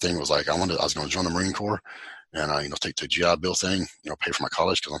so my thing was like I was going to join the Marine Corps, and take the GI Bill thing, pay for my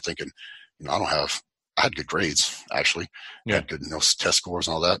college because I'm thinking, I had good grades actually, I had good test scores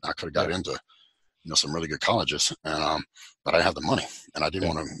and all that. I could have got into some really good colleges, and but I didn't have the money, and I didn't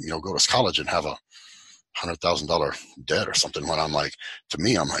want to go to college and have a $100,000 debt or something. When I'm like, to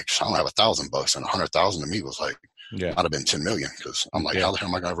me, I'm like, I don't have $1,000, and 100,000 to me was like, I'd have been 10 million because I'm like, how the hell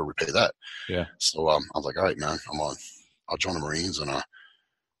am I gonna ever repay that? Yeah. So I was like, all right, man, I'll join the Marines and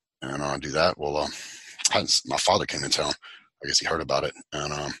do that. Well, my father came in town. I guess he heard about it,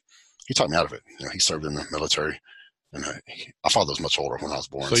 and he talked me out of it. He served in the military. And my father was much older when I was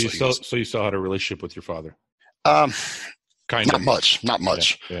born. So you still had a relationship with your father? Kind of. Not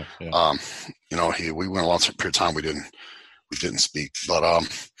much. Yeah. We went a long period of time. We didn't speak, but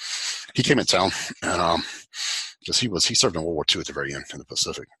he came in town, and because he served in World War II at the very end in the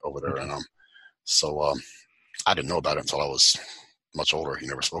Pacific over there, and so I didn't know about it until I was much older. He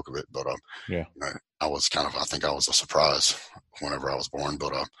never spoke of it, but I was I think I was a surprise whenever I was born,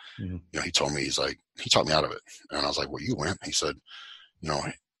 but he told me, he talked me out of it, and I was like, well, you went. He said,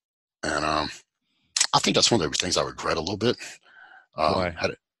 and I think that's one of the things I regret a little bit. Why?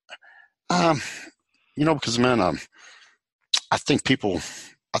 Because man, I think people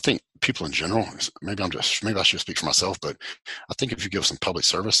in general, maybe I should speak for myself, but I think if you give some public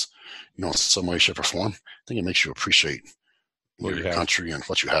service, in some way, shape, or form, I think it makes you appreciate your country and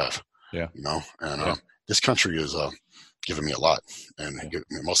what you have. Yeah. This country is giving me a lot and giving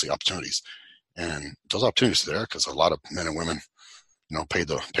me mostly opportunities. And those opportunities are there because a lot of men and women, paid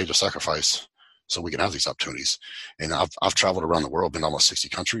the sacrifice so we can have these opportunities. And I've traveled around the world, been to almost 60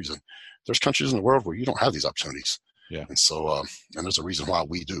 countries, and there's countries in the world where you don't have these opportunities. Yeah. And so, and there's a reason why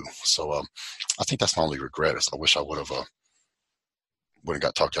we do. So, I think that's my only regret is I wish I would have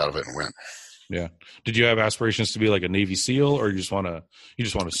got talked out of it and went. Yeah. Did you have aspirations to be like a Navy SEAL, or you just want to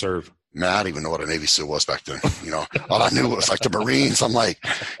serve? Man, I didn't even know what a Navy SEAL was back then. All I knew was like the Marines. I'm like,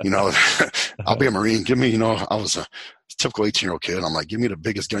 I'll be a Marine. Give me, I was a typical 18-year-old kid. I'm like, give me the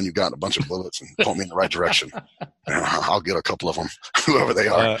biggest gun you got and a bunch of bullets and point me in the right direction. And I'll get a couple of them, whoever they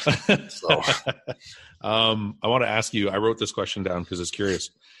are. So, I want to ask you, I wrote this question down because it's curious.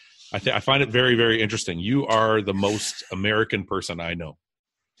 I find it very, very interesting. You are the most American person I know.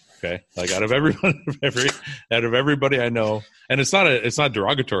 Okay, like out of everybody I know, and it's not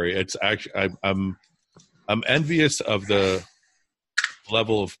derogatory. It's actually I'm envious of the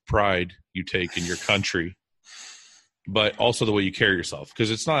level of pride you take in your country, but also the way you carry yourself. Because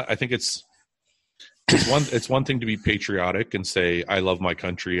it's not. I think it's one thing to be patriotic and say I love my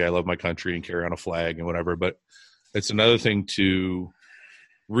country, and carry on a flag and whatever. But it's another thing to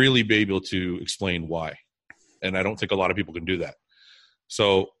really be able to explain why, and I don't think a lot of people can do that.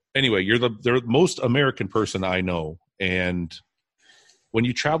 So. Anyway, you're the most American person I know. And when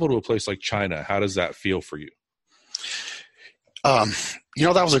you travel to a place like China, how does that feel for you? That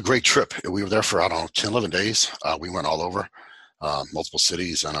was a great trip. We were there for, 10, 11 days. We went all over multiple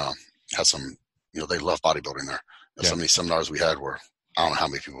cities and had some they love bodybuilding there. Yeah. Some of these seminars we had were, I don't know how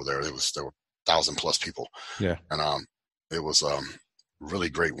many people there. There were 1,000+ people. Yeah. And it was really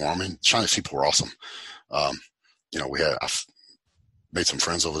great, warming. Chinese people were awesome. I've made some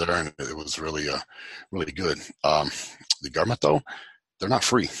friends over there, and it was really, really good. The government, though, they're not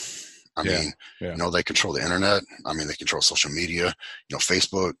free. I mean, they control the internet. I mean, they control social media,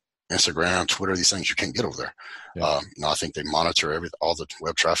 Facebook, Instagram, Twitter, these things you can't get over there. Yeah. I think they monitor all the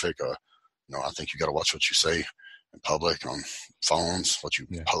web traffic. I think you got to watch what you say in public, on phones, what you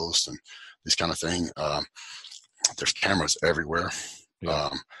post, and this kind of thing. There's cameras everywhere. Yeah.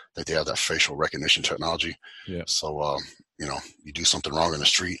 They have that facial recognition technology. Yeah. So, you do something wrong in the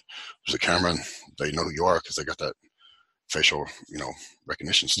street, there's a camera, and they know who you are because they got that facial,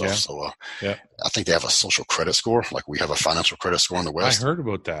 recognition stuff. Yeah. So, I think they have a social credit score. Like we have a financial credit score in the West. I heard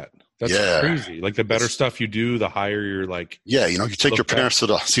about that. That's crazy. Like the better stuff you do, the higher you're like. Yeah. You take your parents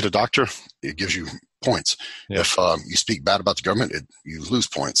to see the doctor, it gives you points. Yeah. If you speak bad about the government, you lose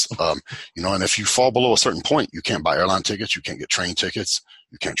points. And if you fall below a certain point, you can't buy airline tickets, you can't get train tickets,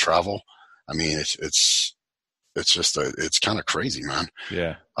 you can't travel. I mean, it's just it's kind of crazy, man.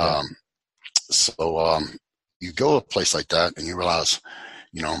 Yeah. So you go to a place like that and you realize,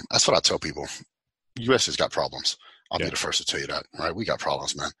 that's what I tell people. U.S. has got problems. I'll be the first to tell you that, right? We got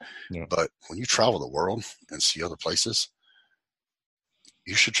problems, man. Yeah. But when you travel the world and see other places,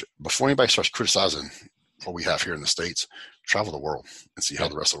 you should, before anybody starts criticizing what we have here in the States, travel the world and see how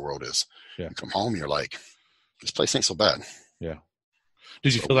the rest of the world is. Yeah. You come home, you're like, this place ain't so bad. Yeah.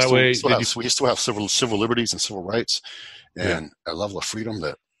 Did you feel that way? We still have civil liberties and civil rights and a level of freedom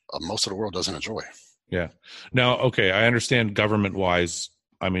that most of the world doesn't enjoy. Yeah. Now, okay, I understand government-wise.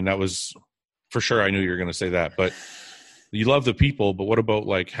 I mean, that was for sure. I knew you were going to say that, but you love the people. But what about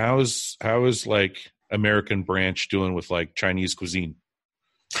like how is like American branch doing with like Chinese cuisine?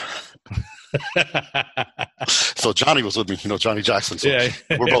 So Johnny was with me, Johnny Jackson. So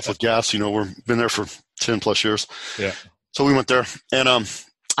we're both with Gas. We've been there for 10+ years. Yeah. So we went there, and I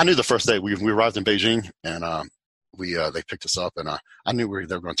knew the first day we arrived in Beijing, and they picked us up, and I knew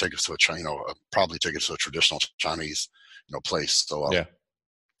they were going to take us to probably take us to a traditional Chinese, place. So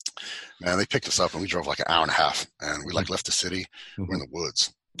man, they picked us up, and we drove like an hour and a half, and we left the city. Mm-hmm. We're in the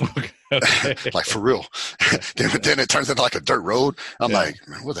woods. Okay. Like for real. then it turns into like a dirt road. I'm like,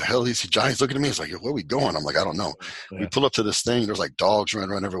 man, what the hell? These giants looking at me. It's like, where are we going? I'm like, I don't know. Yeah. We pull up to this thing. There's like dogs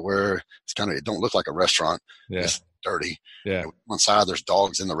running everywhere. It don't look like a restaurant. Yeah. It's dirty. Yeah. And one side there's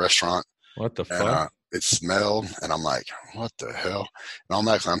dogs in the restaurant. What the fuck? It smelled, and I'm like, what the hell? And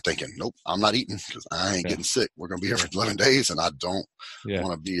I'm thinking, nope, I'm not eating because I ain't getting sick. We're gonna be here for 11 days, and I don't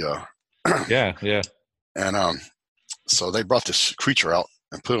want to be yeah. And so they brought this creature out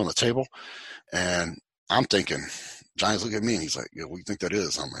and put it on the table, and I'm thinking, Johnny's looking at me, and he's like, "Yeah, what do you think that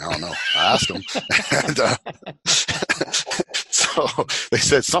is?" I'm like, "I don't know." I asked him, and so they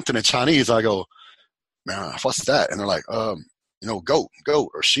said something in Chinese. I go, "Man, what's that?" And they're like, goat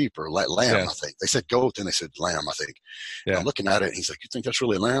or sheep or lamb, I think. They said goat, then they said lamb, I think. Yeah. I'm looking at it, and he's like, "You think that's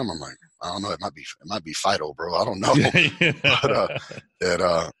really lamb?" I'm like, "I don't know. It might be Fido, bro. I don't know."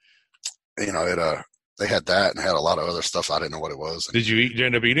 But they had that and had a lot of other stuff. I didn't know what it was. Did you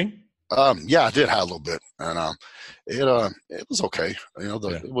end up eating? Yeah, I did have a little bit, and it was okay.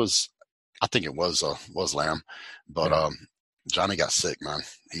 It was. I think it was lamb, but Johnny got sick, man.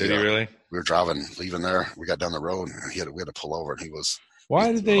 Did he really? We were leaving there. We got down the road, and we had to pull over, and he was.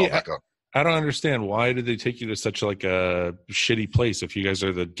 Why did they? I don't understand. Why did they take you to such like a shitty place if you guys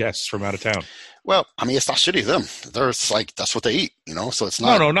are the guests from out of town? Well, I mean, it's not shitty to them. It's like that's what they eat, So it's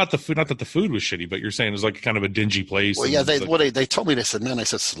not. No, not the food. Not that the food was shitty, but you're saying it's like kind of a dingy place. Well, yeah, they told me. They said, man,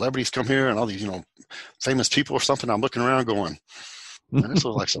 celebrities come here and all these famous people or something. I'm looking around going, man, this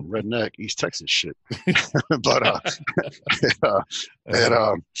looks like some redneck East Texas shit. But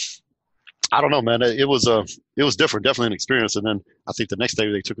I don't know, man. It was different, definitely an experience. And then I think the next day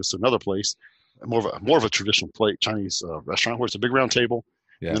they took us to another place, more of a traditional Chinese restaurant where it's a big round table,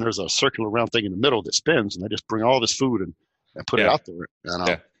 and then there's a circular round thing in the middle that spins, and they just bring all this food and put it out there. And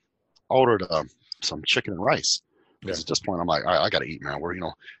I ordered some chicken and rice. Because at this point, I'm like, all right, I got to eat, man.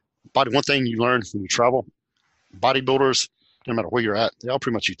 One thing you learn when you travel, bodybuilders, no matter where you're at, they all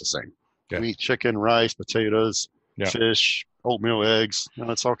pretty much eat the same. Yeah. We eat chicken, rice, potatoes, fish, oatmeal, eggs.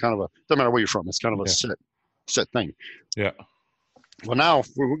 It's all kind of doesn't matter where you're from. It's kind of a set thing. Yeah. Well, now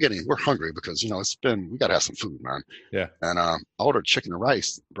we're hungry because, we got to have some food, man. Yeah. And I ordered chicken and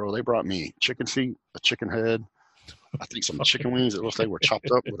rice, bro. They brought me chicken feet, a chicken head, I think some chicken wings that looked like they were chopped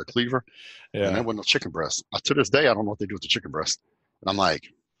up with a cleaver. Yeah. And there wasn't no chicken breast. To this day, I don't know what they do with the chicken breast. And I'm like,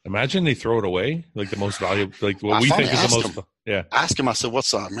 Imagine they throw it away, like the most valuable, like what I we finally think is the asked most. him. Yeah. I asked him. I said,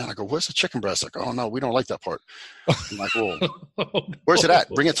 "What's up, man?" I go, "Where's the chicken breast?" Like, "Oh no, we don't like that part." I'm like, "Well, Oh, where's it no. at?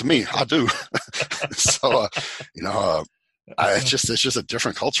 Bring it to me. I do." So, you know, it's just a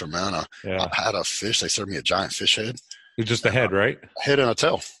different culture, man. I Yeah. had a fish. They served me a giant fish head, It's just the head, right? a head and a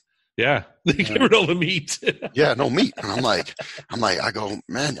tail. Yeah. They get rid of all the meat. Yeah, no meat. And I go,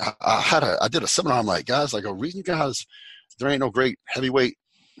 man, I did a seminar. I'm like, guys, I go, reason you guys, there ain't no great heavyweight,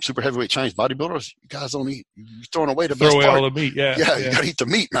 super heavyweight Chinese bodybuilders. You guys don't eat. You're throwing away the Throw best away part. all the meat. Yeah. Yeah, you gotta eat the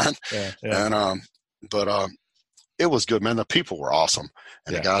meat, man. Yeah. Yeah. And but it was good, man. The people were awesome,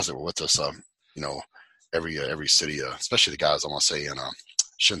 and Yeah. the guys that were with us, you know, every city, especially the guys I want to say in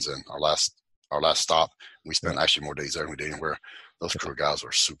Shenzhen, our last stop. We spent actually more days there than we did anywhere. Those crew guys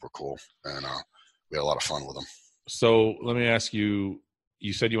were super cool, and we had a lot of fun with them. So let me ask you,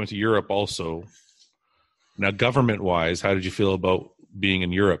 you said you went to Europe also. Now, government-wise, how did you feel about being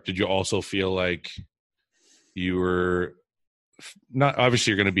in Europe? Did you also feel like you were not, obviously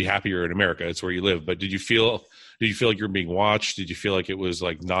you're going to be happier in America, it's where you live, but did you feel like you're being watched? Did you feel like it was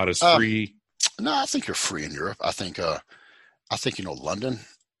like not as free? No, I think you're free in Europe. I think London.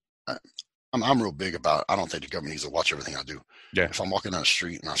 I'm real big about. I don't think the government needs to watch everything I do. Yeah. If I'm walking down the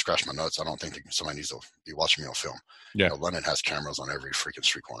street and I scratch my nuts, I don't think somebody needs to be watching me on film. Yeah. London has cameras on every freaking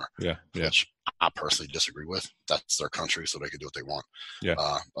street corner. Yeah. Yeah. Which I personally disagree with. That's their country, so they can do what they want. Yeah.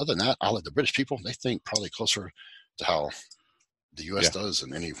 Other than that, I like the British people. They think probably closer to how the U.S. does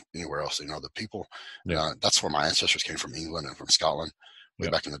than anywhere else. The people. That's where my ancestors came from, England and from Scotland, way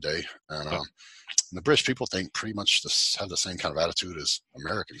back in the day. And the British people think pretty much have the same kind of attitude as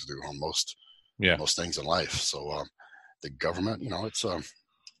Americans do on most things in life. So the government, it's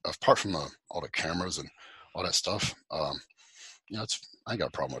apart from all the cameras and all that stuff, I ain't got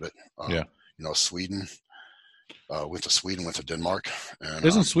a problem with it. Sweden, went to Sweden, went to Denmark. And,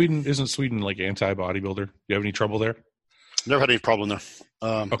 isn't Sweden like anti-bodybuilder? Do you have any trouble there? Never had any problem there.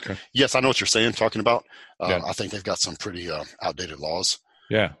 Okay. Yes, I know what you're saying, talking about. I think they've got some pretty outdated laws.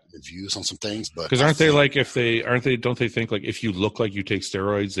 Yeah. Views on some things, but because don't they think like if you look like you take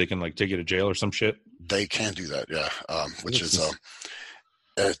steroids, they can like take you to jail or some shit? They can do that, yeah. Which is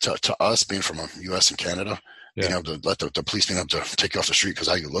to us being from U.S. and Canada, being able to let the police being able to take you off the street because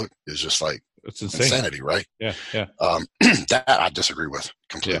how you look is just like it's insane. Insanity, right? Yeah, yeah. That I disagree with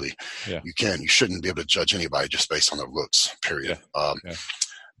completely. Yeah. You shouldn't be able to judge anybody just based on their looks. Period. Yeah.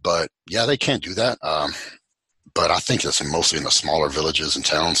 But yeah, they can't do that. But I think it's mostly in the smaller villages and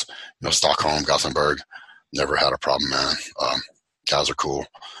towns. Stockholm, Gothenburg, never had a problem, man. Guys are cool,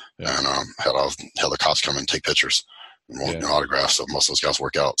 and had the cops come and take pictures and want autographs. So most of those guys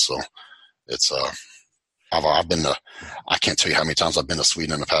work out. So it's I've been to. I can't tell you how many times I've been to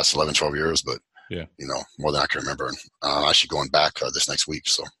Sweden in the past 11, 12 years, but more than I can remember. And I'm actually going back this next week.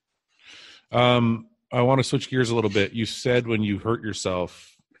 So, I want to switch gears a little bit. You said when you hurt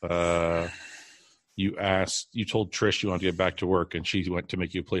yourself, you told Trish you wanted to get back to work, and she went to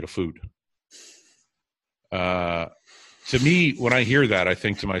make you a plate of food. To me, when I hear that, I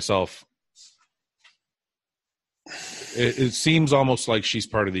think to myself, it seems almost like she's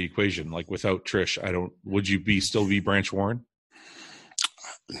part of the equation. Like without Trish, would you still be Branch Warren?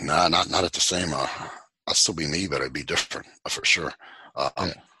 Nah, not at the same. I'd still be me, but it'd be different for sure.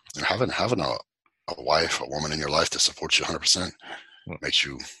 And having a wife, a woman in your life that supports you 100% makes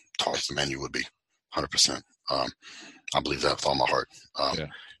you twice the man you would be 100%. I believe that with all my heart.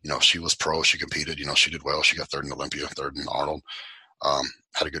 She was pro. She competed. She did well. She got third in Olympia, third in Arnold.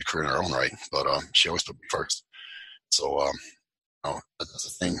 Had a good career in her own right, but she always put me first. So, that's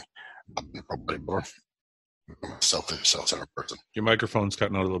the thing. I'm a bodybuilder. I'm a self-centered person. Your microphone's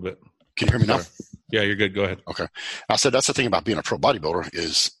cutting out a little bit. Can you hear me now? Yeah, you're good. Go ahead. Okay. I said that's the thing about being a pro bodybuilder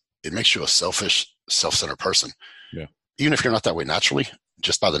is it makes you a selfish, self-centered person. Yeah. Even if you're not that way naturally,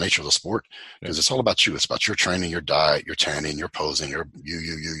 just by the nature of the sport, because it's all about you. It's about your training, your diet, your tanning, your posing, your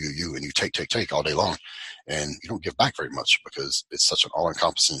you, and you take all day long, and you don't give back very much because it's such an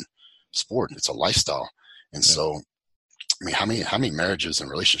all-encompassing sport. It's a lifestyle, and so, I mean, how many marriages and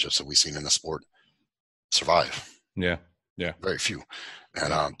relationships have we seen in the sport survive? Yeah. Very few,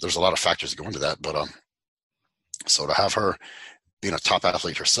 and there's a lot of factors that go into that. But so to have her being a top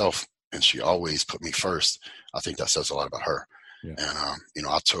athlete herself, and she always put me first, I think that says a lot about her. Yeah. And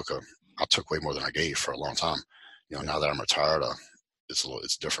I took way more than I gave for a long time. Now that I'm retired,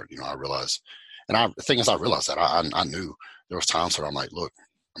 it's different. I realize, and the thing is, I realized that I knew there was times where I'm like,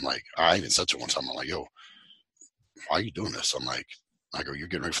 I even said to her one time, I'm like, yo, why are you doing this? I go, you're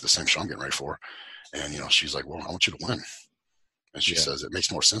getting ready for the same show I'm getting ready for. And, she's like, well, I want you to win. And she says, it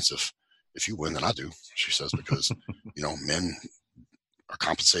makes more sense if you win than I do. She says, because, men are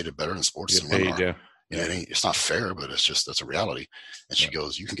compensated better in sports Get than women paid, are. yeah. It's not fair, but it's just, that's a reality. And she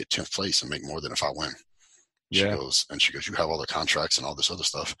goes, you can get 10th place and make more than if I win. She goes, you have all the contracts and all this other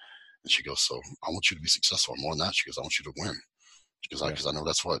stuff. And she goes, so I want you to be successful. More than that, she goes, I want you to win. She goes, because I know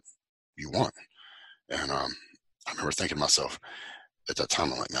that's what you want. And I remember thinking to myself at that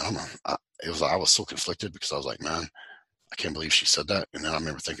time, I'm like, man, I was so conflicted, because I was like, man, I can't believe she said that. And then I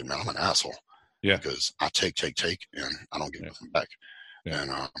remember thinking, man, I'm an asshole. Yeah. Because I take, and I don't get nothing back. Yeah.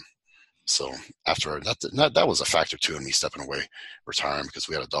 And so after that was a factor too in me stepping away, retiring, because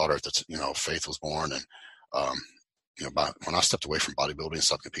we had a daughter that, Faith was born. And, when I stepped away from bodybuilding and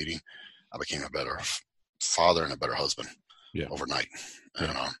stopped competing, I became a better father and a better husband overnight.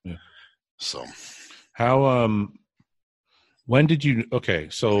 And so how, when did you, okay,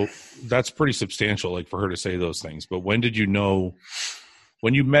 so that's pretty substantial, like, for her to say those things, but when did you know,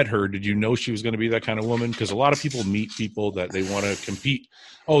 when you met her, did you know she was going to be that kind of woman? Because a lot of people meet people that they want to compete.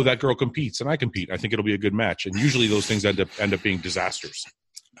 Oh, that girl competes and I compete. I think it'll be a good match. And usually those things end up being disasters.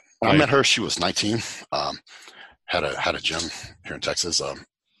 When I met her, she was 19, had a gym here in Texas,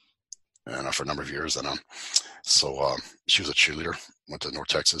 and for a number of years. And so she was a cheerleader, went to North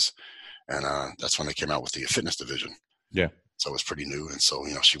Texas. And that's when they came out with the fitness division. Yeah. So it was pretty new. And so,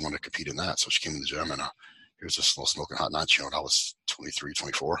 she wanted to compete in that. So she came in the gym, and here's this little smoking hot night. I was 23,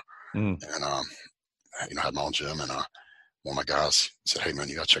 24. And, had my own gym. And one of my guys said, hey, man,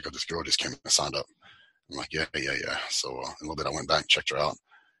 you got to check out this girl just came and signed up. I'm like, yeah. So in a little bit, I went back and checked her out.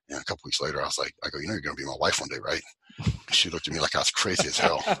 And a couple weeks later, I go, you're going to be my wife one day, right? And she looked at me like I was crazy as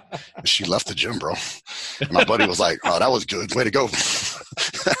hell. And she left the gym, bro. And my buddy was like, oh, that was good. Way to go.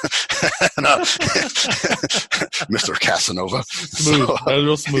 And, Mr. Casanova. Smooth. That was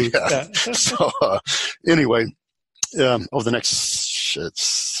real smooth. Yeah. So anyway, over the next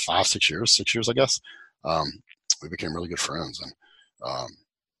 6 years, I guess, we became really good friends. And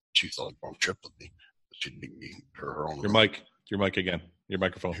she thought on a trip with me. She'd meet me her own. Your mic again. Your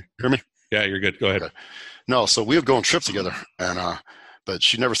microphone. Hear me? Yeah, you're good. Go ahead. Okay. No, so we would go on trips together, and but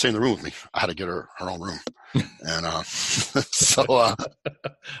she'd never stay in the room with me. I had to get her own room. And so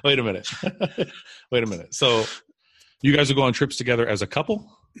wait a minute. So you guys would go on trips together as a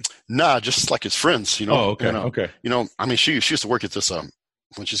couple? Nah, just like as friends, Oh, okay. Okay. I mean, she used to work at this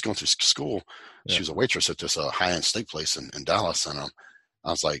when she's going through school. Yeah. She was a waitress at this high-end steak place in Dallas, and I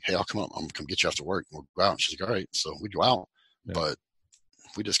was like, hey, I'll come up. I'm come get you after work. We'll go out. And she's like, all right. So we'd go out, but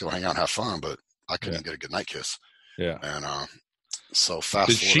we just go hang out and have fun. But I couldn't get a good night kiss. Yeah. And so fast.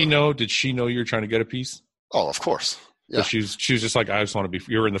 Did she know you were trying to get a piece? Oh, of course. Yeah. So she was just like, I just want to be.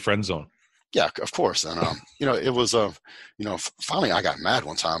 You're in the friend zone. Yeah, of course. And it was finally I got mad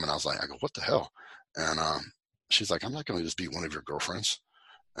one time, and I go, what the hell? And she's like, I'm not going to just be one of your girlfriends.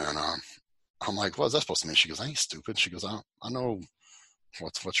 And I'm like, what is that supposed to mean? She goes, I ain't stupid. She goes, I know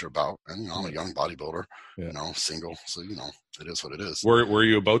what you're about, and I'm a young bodybuilder, single, so it is what it is. Were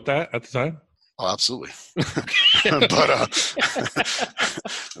you about that at the time? Oh, absolutely.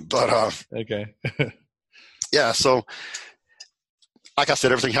 Okay. Yeah. So, like I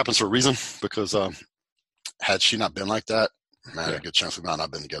said, everything happens for a reason, because had she not been like that, man, a good chance we might not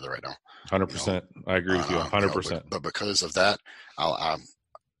have been together right now. 100%. I agree with you. 100%. But because of that,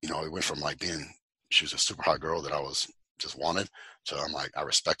 it went from like she was a super hot girl that I was just wanted, to I'm like, I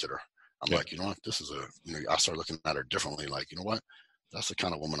respected her. I'm like, you know what, this is I started looking at her differently. Like, you know what, that's the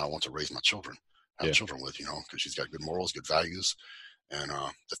kind of woman I want to raise my children, have children with, because she's got good morals, good values, and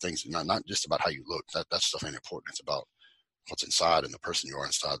the things, not just about how you look. That stuff ain't important. It's about what's inside and the person you are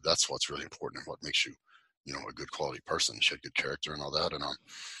inside. That's what's really important, and what makes you, a good quality person. She had good character and all that. And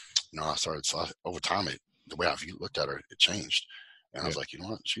I started, over time, the way I looked at her, it changed. And I was like, you know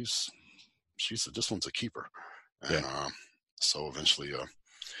what, this one's a keeper. And so eventually,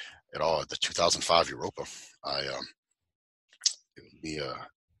 the 2005 Europa, it would be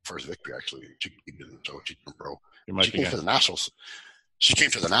first victory, actually. She turned pro. She came to the Nationals. She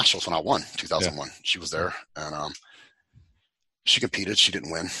came to the Nationals when I won 2001. Yeah. She was there, and she competed. She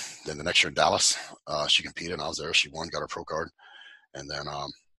didn't win. Then the next year in Dallas, she competed, and I was there. She won, got her pro card. And then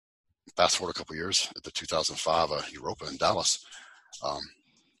fast forward a couple years, at the 2005 Europa in Dallas,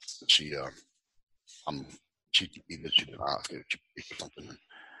 she did something.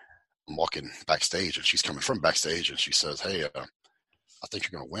 I'm walking backstage, and she's coming from backstage, and she says, hey, I think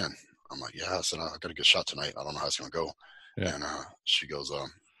you're going to win. I'm like, yeah. I said, I got a good shot tonight. I don't know how it's going to go. Yeah. And she goes,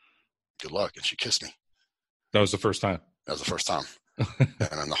 good luck. And she kissed me. That was the first time. That was the first time.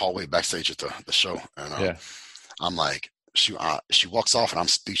 And in the hallway backstage at the show. And I'm like, she walks off and I'm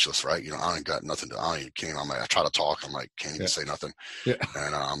speechless, right? You know, I ain't got nothing to, I'm like, I try to talk. I'm like, can't even say nothing. Yeah.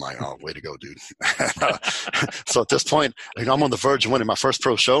 And I'm like, oh, way to go, dude. So at this point, you know, I'm on the verge of winning my first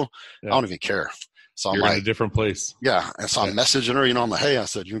pro show. I don't even care. So I'm You're like, in a different place. Yeah. And so I'm messaging her, you know, I'm like, hey, I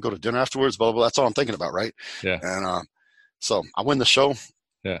said, you can go to dinner afterwards, blah, blah, blah. That's all I'm thinking about. Right. Yeah. And so I win the show.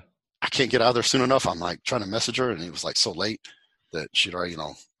 Yeah. I can't get out of there soon enough. I'm like trying to message her, and it was like so late that she'd already, you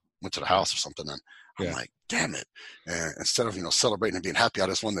know, went to the house or something. And I'm like, damn it. And instead of, you know, celebrating and being happy I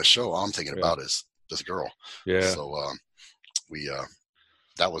just won this show, all I'm thinking about is this girl. Yeah. So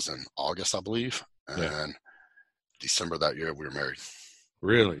that was in August, I believe. And December that year we were married.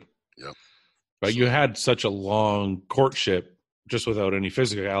 Really? Yep. But you had such a long courtship just without any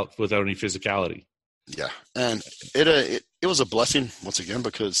physicality. Yeah. And it was a blessing once again,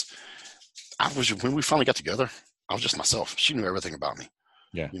 because when we finally got together, I was just myself. She knew everything about me.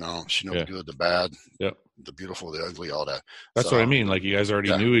 Yeah. You know, she knew the good, the bad, the beautiful, the ugly, all that. That's what I mean. Like, you guys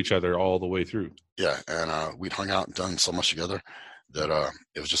already knew each other all the way through. Yeah. And we'd hung out and done so much together that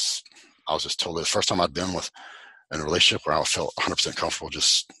it was just, I was just totally, the first time I'd been in a relationship where I felt 100% comfortable,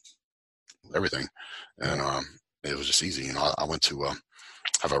 just everything. And it was just easy. You know, I went to one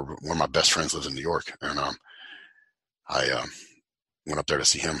of my best friends lives in New York, and I went up there to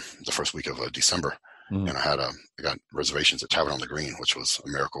see him the first week of December. And I got reservations at Tavern on the Green, which was a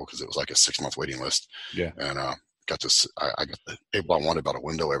miracle because it was like a 6-month waiting list. Yeah. And I got the table I wanted, about a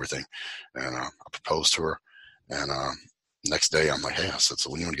window, everything. And I proposed to her. And next day I'm like, hey, I said, so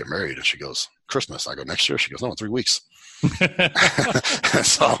when you want to get married? And she goes, Christmas. I go, next year? She goes, no, in 3 weeks.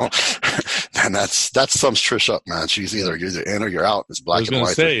 So, and that sums Trish up, man. You're either in or you're out. It's black and white. I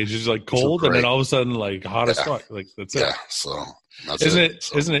was going to say, it's just like cold and then all of a sudden like hot as fuck. Like, that's it. Yeah. So that's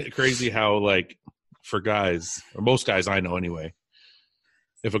Isn't it crazy how, like, for guys, or most guys I know anyway,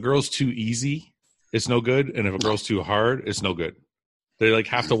 if a girl's too easy, it's no good. And if a girl's too hard, it's no good. They like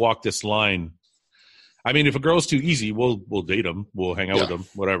have to walk this line. I mean, if a girl's too easy, we'll date them. We'll hang out with them,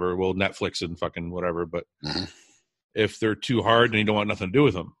 whatever. We'll Netflix and fucking whatever. But if they're too hard, then you don't want nothing to do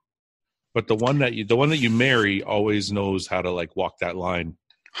with them. But the one that you marry always knows how to like walk that line.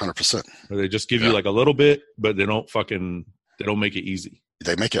 100%. They just give you like a little bit, but they don't make it easy.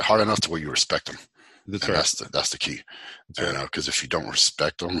 They make it hard enough to where you respect them. That's right. That's the key. You know, because if you don't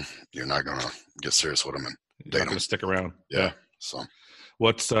respect them, you're not gonna get serious with them and date them. Gonna stick around. Yeah. So,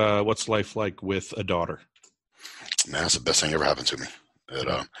 what's life like with a daughter? Man, that's the best thing ever happened to me. You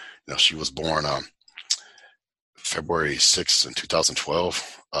know, she was born February 6th in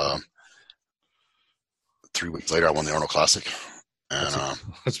 2012. 3 weeks later, I won the Arnold Classic. And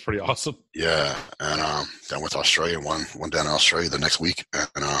that's pretty awesome. Yeah. And then I went to Australia, won down in Australia the next week.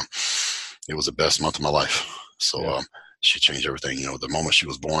 And it was the best month of my life. So she changed everything. You know, the moment she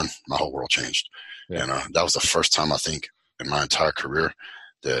was born, my whole world changed. Yeah. And that was the first time, I think, in my entire career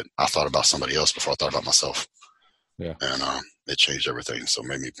that I thought about somebody else before I thought about myself. Yeah. And it changed everything. So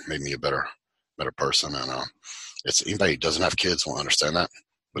made me a better person. And it's anybody who doesn't have kids won't understand that.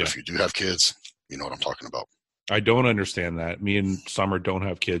 But if you do have kids, you know what I'm talking about. I don't understand that. Me and Summer don't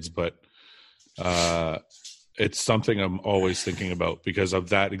have kids, but it's something I'm always thinking about because of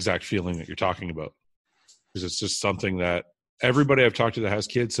that exact feeling that you're talking about. Because it's just something that everybody I've talked to that has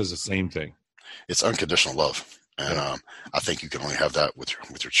kids says the same thing. It's unconditional love. And I think you can only have that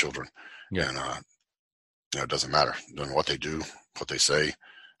with your children. Yeah. And you know, it doesn't matter. No matter what they do, what they say,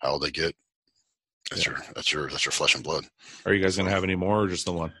 how old they get. That's your flesh and blood. Are you guys gonna have any more or just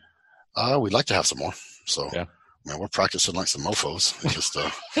the one? We'd like to have some more. So man, we're practicing like some mofos. It just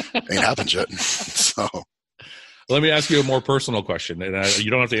ain't happened yet. So let me ask you a more personal question, and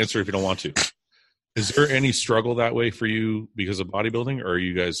you don't have to answer if you don't want to. Is there any struggle that way for you because of bodybuilding, or are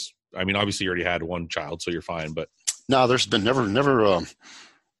you guys? I mean, obviously you already had one child, so you're fine. But no, there's been never. I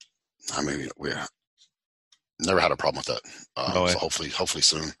mean, we never had a problem with that. So hopefully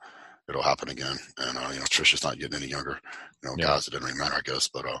soon it'll happen again. And you know, Trisha's not getting any younger. You know, guys, it doesn't really matter, I guess.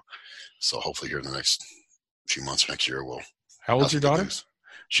 But so hopefully here in the next few months, next year, we'll. How old's your daughter?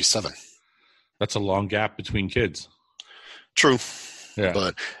 She's 7. That's a long gap between kids. True. Yeah.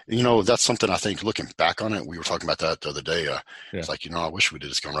 But, you know, that's something I think looking back on it, we were talking about that the other day. It's like, you know, I wish we did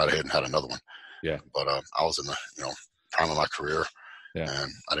just gone right ahead and had another one. Yeah. But I was in the, you know, prime of my career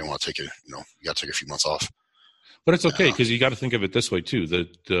and I didn't want to take it, you know, you got to take a few months off. But it's okay because you got to think of it this way too,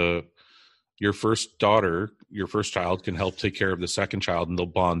 that your first daughter, your first child can help take care of the second child and they'll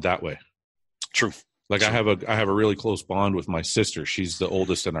bond that way. True. Like I have a really close bond with my sister. She's the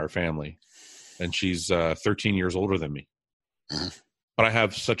oldest in our family and she's 13 years older than me. Mm-hmm. But I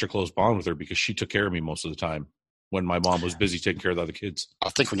have such a close bond with her because she took care of me most of the time when my mom was busy taking care of the other kids. I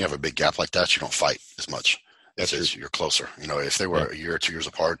think when you have a big gap like that, you don't fight as much. you're closer. If they were a year or 2 years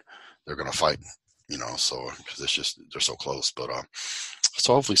apart, they're going to fight. So because it's just they're so close. But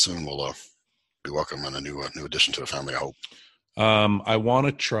so hopefully soon we'll be welcoming a new addition to the family. I hope. I want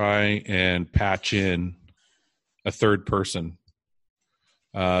to try and patch in a third person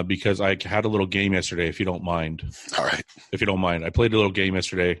because I had a little game yesterday. If you don't mind, all right. If you don't mind, I played a little game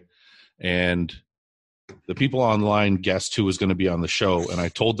yesterday, and the people online guessed who was going to be on the show, and I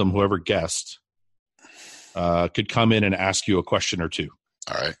told them whoever guessed could come in and ask you a question or two.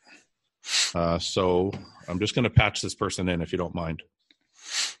 All right. So I'm just going to patch this person in, if you don't mind.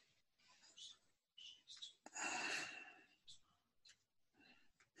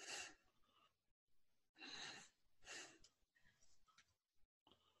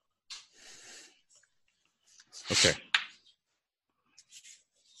 Okay.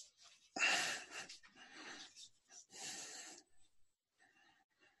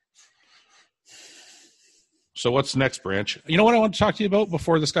 So what's next, Branch? You know what I want to talk to you about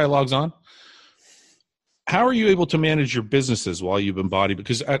before this guy logs on? How are you able to manage your businesses while you've been body?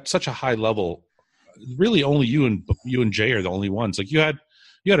 Because at such a high level, really only you and Jay are the only ones. Like you had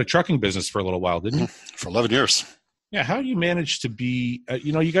a trucking business for a little while, didn't you? For 11 years. Yeah. How do you manage to be,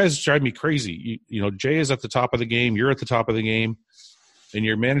 you guys drive me crazy. Jay is at the top of the game. You're at the top of the game, and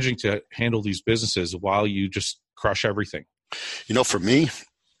you're managing to handle these businesses while you just crush everything. For me,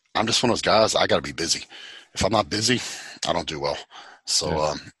 I'm just one of those guys. I got to be busy. If I'm not busy, I don't do well.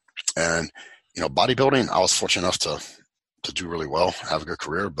 So, bodybuilding, I was fortunate enough to do really well, have a good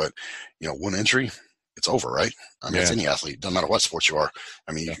career, but one injury, it's over, right? I mean, it's any athlete, doesn't matter what sport you are.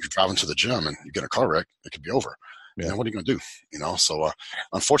 I mean, you're driving to the gym and you get in a car wreck, it could be over. Yeah. And what are you going to do? So,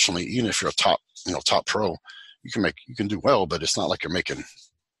 unfortunately, even if you're a top pro, you can do well, but it's not like you're making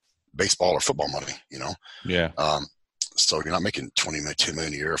baseball or football money, Yeah. So you're not making 20 million, 10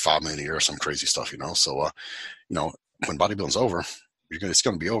 million a year, 5 million a year, some crazy stuff, So, when bodybuilding's over, it's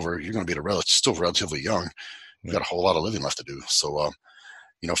going to be over. You're going to be still relatively young. You got a whole lot of living left to do. So,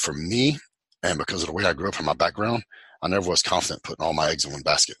 for me, and because of the way I grew up and my background, I never was confident putting all my eggs in one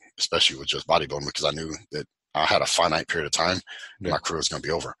basket, especially with just bodybuilding, because I knew that I had a finite period of time and my career was going to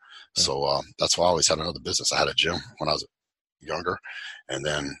be over. Yeah. So that's why I always had another business. I had a gym when I was younger. And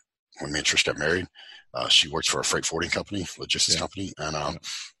then when me and Trish got married, she worked for a freight forwarding company, logistics company. And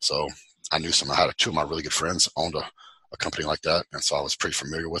so I knew I had two of my really good friends owned a company like that. And so I was pretty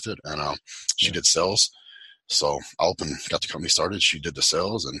familiar with it. And she did sales. So I got the company started. She did the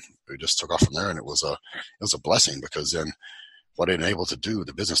sales, and we just took off from there. And it was a blessing, because then what I enabled to do,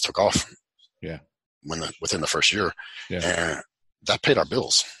 the business took off. Yeah. Within the first year. Yeah. And that paid our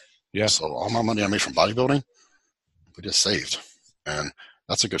bills. Yeah. So all my money I made from bodybuilding, we just saved. And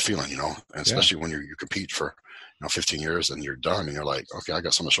that's a good feeling, and especially when you compete for 15 years and you're done and you're like, okay, I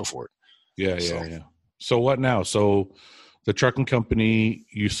got something to show for it. Yeah. So what now? So the trucking company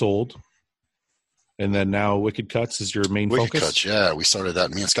you sold, and then now Wicked Cuts is your main focus? Wicked Cuts, yeah. We started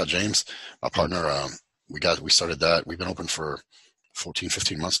that. Me and Scott James, my partner, we started that. We've been open for 14,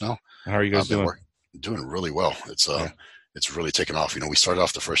 15 months now. How are you guys doing? Doing really well. It's really taken off. We started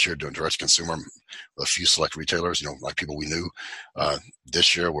off the first year doing direct to consumer with a few select retailers, like people we knew.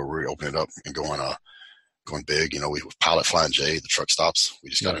 This year we're really opening it up and going big. We Pilot, Flying J, the truck stops. We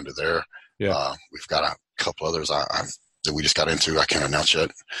just got into there. Yeah. We've got a couple others that we just got into. I can't announce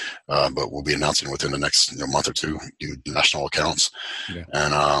yet, but we'll be announcing within the next month or two. Do national accounts,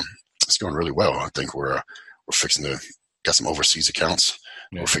 and it's going really well. I think we're fixing to get some overseas accounts.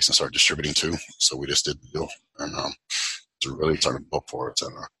 We're fixing to start distributing too. So we just did the deal, and it's really starting to book for it.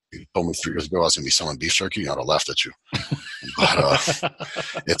 And you told me 3 years ago I was going to be selling beef jerky, I'd have laughed at you. But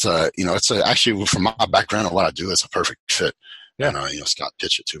it's actually, from my background and what I do, it's a perfect fit. Yeah. And Scott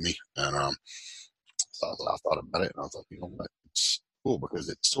pitched it to me, and so I thought about it, and I was like, what? It's cool because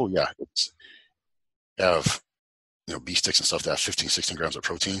it's still, it's have beef sticks and stuff that have 15, 16 grams of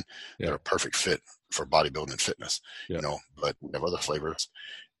protein. They're a perfect fit for bodybuilding and fitness. But we have other flavors,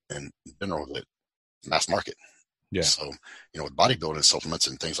 and in general, that mass market. Yeah. So, with bodybuilding supplements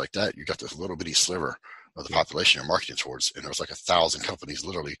and things like that, you got this little bitty sliver of the population you're marketing towards, and there's like 1,000 companies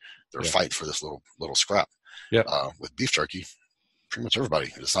literally they're fighting for this little scrap. Yeah. With beef jerky, pretty much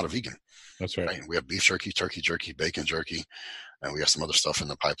everybody. It's not a vegan. That's right. We have beef jerky, turkey jerky, bacon jerky, and we have some other stuff in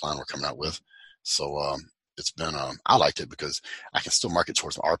the pipeline we're coming out with. So it's been I liked it because I can still market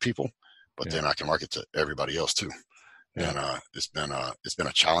towards our people, but then I can market to everybody else too. And it's been a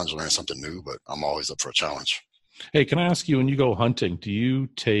challenge learning something new, but I'm always up for a challenge. Hey, can I ask you, when you go hunting,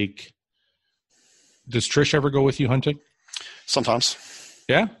 does Trish ever go with you hunting? Sometimes.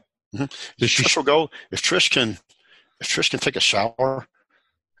 Yeah? Mm-hmm. Trish will go. If Trish can take a shower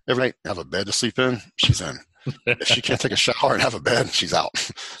every night, have a bed to sleep in, she's in. If she can't take a shower and have a bed, she's out.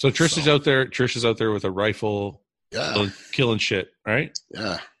 So Trish is out there. Trish is out there with a rifle, killing shit, right?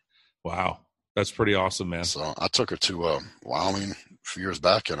 Yeah. Wow, that's pretty awesome, man. So I took her to Wyoming a few years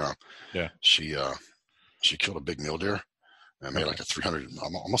back, and she killed a big mule deer and made like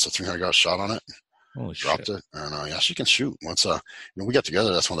almost a 300-yard shot on it. Holy dropped shit. it, and she can shoot. Once we got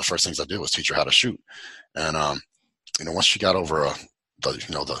together, that's one of the first things I did was teach her how to shoot. And once she got over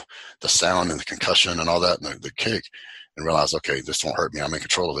the sound and the concussion and all that, and the kick, and realized, okay, this won't hurt me. I'm in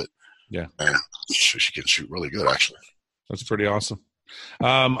control of it. Yeah, and she can shoot really good, actually. That's pretty awesome.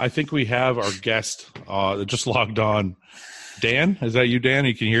 I think we have our guest that just logged on. Dan, is that you, Dan?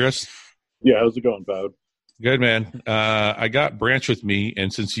 You can hear us? Yeah, how's it going, Bud? Good, man. I got Branch with me,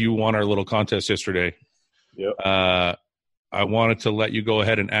 and since you won our little contest yesterday, I wanted to let you go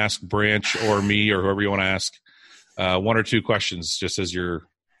ahead and ask Branch or me or whoever you want to ask one or two questions just as your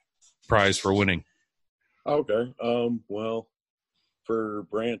prize for winning. Okay. Well, for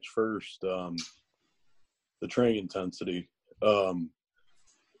Branch first, the training intensity.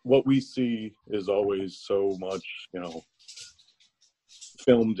 What we see is always so much,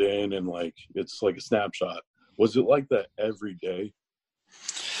 filmed in, and it's like a snapshot. Was it like that every day?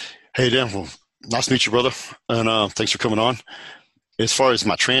 Hey, Dan. Well, nice to meet you, brother. And thanks for coming on. As far as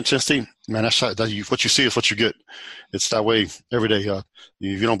my training intensity, man, what you see is what you get. It's that way every day. If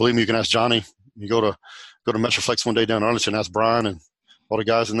you don't believe me, you can ask Johnny. You go to Metroflex one day down in Arlington, ask Brian and all the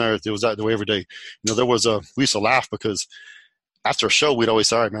guys in there. It was that way every day. We used to laugh because after a show, we'd always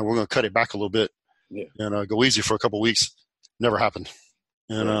say, all right, man, we're going to cut it back a little bit and go easy for a couple of weeks. Never happened.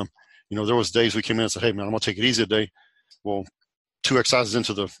 And, there was days we came in and said, hey, man, I'm going to take it easy today. Well, 2 exercises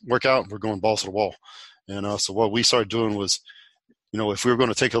into the workout, we're going balls to the wall. And so what we started doing was, if we were going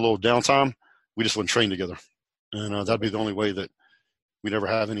to take a little downtime, we just wouldn't train together. And that'd be the only way that we'd ever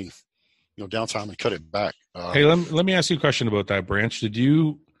have any, downtime and cut it back. Hey, let me ask you a question about that, Branch.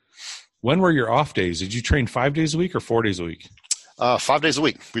 When were your off days? Did you train 5 days a week or 4 days a week? 5 days a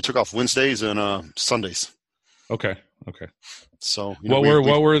week. We took off Wednesdays and Sundays. Okay. So what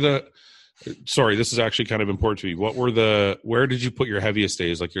were the? Sorry, this is actually kind of important to me. Where did you put your heaviest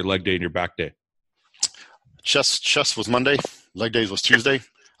days, like your leg day and your back day? Chest was Monday. Leg days was Tuesday.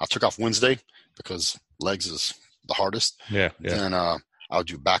 I took off Wednesday because legs is the hardest. Yeah. Then I'll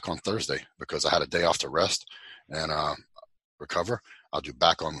do back on Thursday because I had a day off to rest and recover. I'll do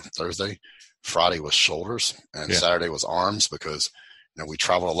back on Thursday. Friday was shoulders, and Saturday was arms because we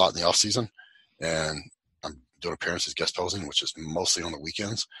travel a lot in the off season, and I'm doing appearances, guest posing, which is mostly on the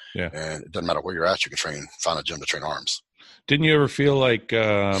weekends. Yeah. And it doesn't matter where you're at, you can find a gym to train arms. Didn't you ever feel like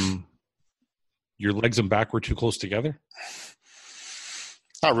your legs and back were too close together?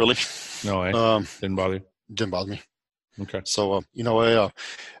 Not really. No, didn't bother you? Didn't bother me. Okay. So, we wanted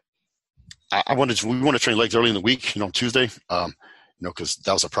to train legs early in the week, Tuesday, because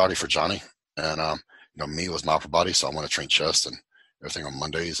that was a priority for Johnny. And, me was my upper body, so I want to train chest and everything on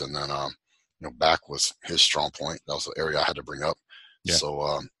Mondays. And then, back was his strong point. That was the area I had to bring up. Yeah.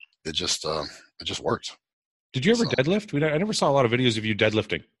 So it just worked. Did you ever deadlift? I never saw a lot of videos of you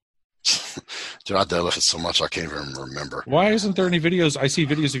deadlifting. Dude, I deadlifted so much I can't even remember. Why isn't there any videos? I see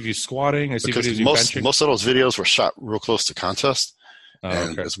videos of you squatting. I see videos of you benching. Most of those videos were shot real close to contest.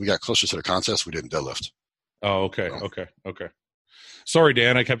 And as we got closer to the contest, we didn't deadlift. Oh, okay. So. Okay. Sorry,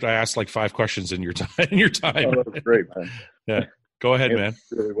 Dan. I asked like 5 questions in your time. Oh, that's great, man. Yeah. Go ahead, man.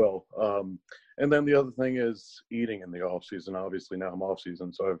 Really well. And then the other thing is eating in the off season. Obviously now I'm off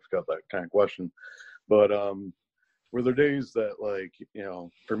season, so I've got that kind of question. But were there days that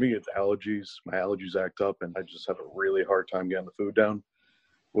for me it's allergies. My allergies act up, and I just have a really hard time getting the food down.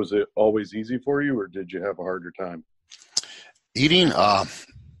 Was it always easy for you, or did you have a harder time? Eating, I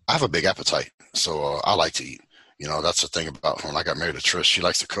have a big appetite, so I like to eat. That's the thing about when I got married to Trish. She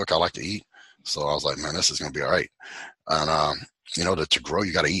likes to cook. I like to eat. So I was like, man, this is going to be all right. And, to grow,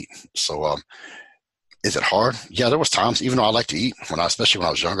 you got to eat. So is it hard? Yeah, there was times, even though I like to eat, especially when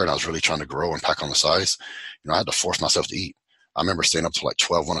I was younger and I was really trying to grow and pack on the size, I had to force myself to eat. I remember staying up till like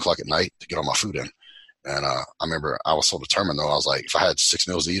 12, 1 o'clock at night to get all my food in. And I remember I was so determined, though. I was like, if I had 6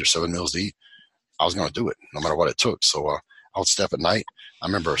 meals to eat or 7 meals to eat, I was going to do it no matter what it took. So I would stay up at night. I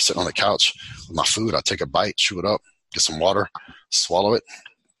remember sitting on the couch with my food. I'd take a bite, chew it up, get some water, swallow it,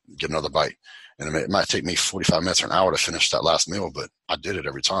 get another bite. And it might take me 45 minutes or an hour to finish that last meal, but I did it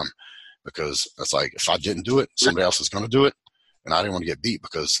every time because it's like if I didn't do it, somebody else was going to do it. And I didn't want to get beat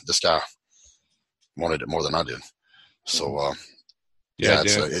because this guy wanted it more than I did. So,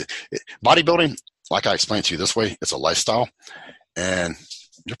 bodybuilding, like I explained to you this way, it's a lifestyle. And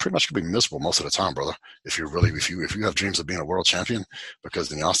you're pretty much going to be miserable most of the time, brother. If you have dreams of being a world champion,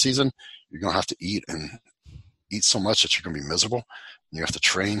 because in the off season, you're going to have to eat and eat so much that you're going to be miserable. And you have to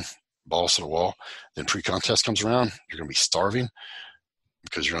train balls to the wall. Then pre-contest comes around, you're going to be starving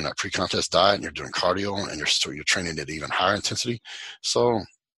because you're on that pre-contest diet and you're doing cardio and you're training at even higher intensity. So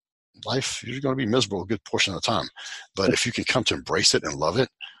life, you're going to be miserable a good portion of the time. But if you can come to embrace it and love it,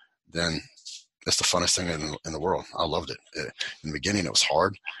 then it's the funnest thing in the world. I loved it. In the beginning, it was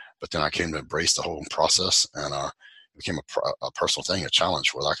hard, but then I came to embrace the whole process, and it became a personal thing, a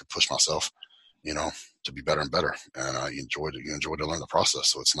challenge where I could push myself, to be better and better. And you enjoy to learn the process.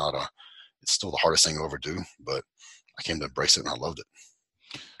 So it's still the hardest thing to ever do, but I came to embrace it and I loved it.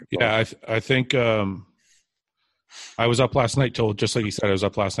 Yeah, I think I was up last night till, just like you said, I was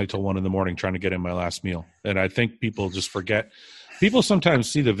up last night till 1 a.m. trying to get in my last meal. And I think people just forget. People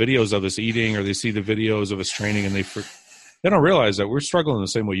sometimes see the videos of us eating, or they see the videos of us training, and they don't realize that we're struggling the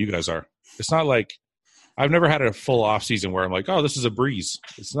same way you guys are. It's not like, I've never had a full off season where I'm like, oh, this is a breeze.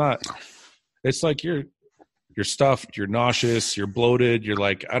 It's not. It's like you're stuffed, you're nauseous, you're bloated, you're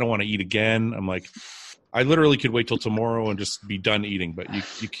like, I don't want to eat again. I'm like, I literally could wait till tomorrow and just be done eating, but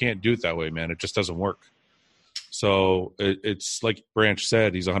you can't do it that way, man. It just doesn't work. So it's like Branch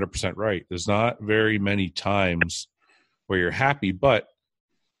said, he's 100% right. There's not very many times where you're happy, but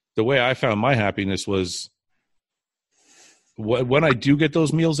the way I found my happiness was when I do get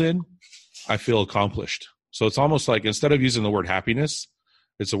those meals in, I feel accomplished. So it's almost like, instead of using the word happiness,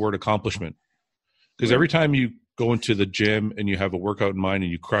 it's the word accomplishment. Because every time you go into the gym and you have a workout in mind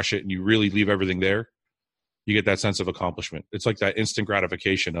and you crush it and you really leave everything there, you get that sense of accomplishment. It's like that instant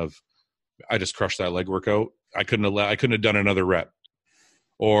gratification of, I just crushed that leg workout. I couldn't have done another rep.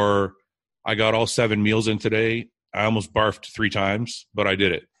 Or I got all 7 meals in today. I almost barfed 3 times, but I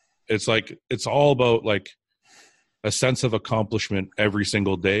did it. It's like, it's all about like a sense of accomplishment every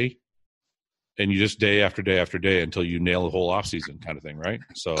single day. And you just day after day after day until you nail the whole off season kind of thing, right?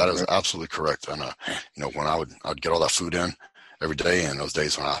 So that is absolutely correct. And when I'd get all that food in every day, and those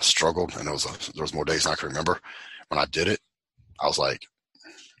days when I struggled, and there was more days than I can remember, when I did it, I was like,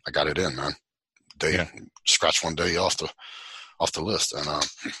 I got it in, man. Scratch one day off the list, and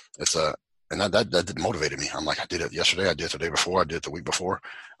that motivated me. I'm like, I did it yesterday, I did it the day before, I did it the week before.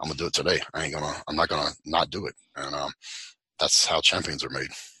 I'm gonna do it today. I'm not gonna not do it. And that's how champions are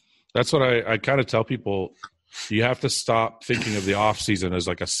made. That's what I kind of tell people. You have to stop thinking of the off season as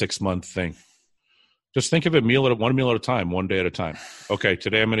like a 6-month thing. Just think of it one meal at a time, one day at a time. Okay,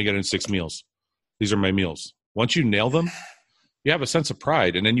 today I'm going to get in 6 meals. These are my meals. Once you nail them, you have a sense of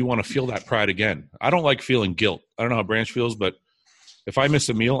pride, and then you want to feel that pride again. I don't like feeling guilt. I don't know how Branch feels, but if I miss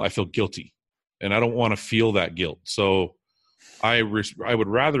a meal, I feel guilty, and I don't want to feel that guilt. So I would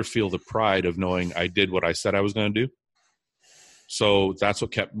rather feel the pride of knowing I did what I said I was going to do. So that's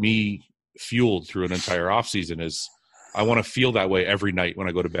what kept me fueled through an entire off season. Is I want to feel that way every night when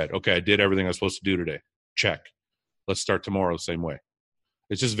I go to bed. Okay, I did everything I was supposed to do today. Check. Let's start tomorrow the same way.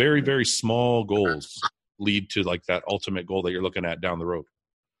 It's just very, very small goals lead to like that ultimate goal that you're looking at down the road.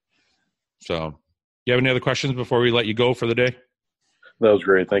 So, you have any other questions before we let you go for the day? That was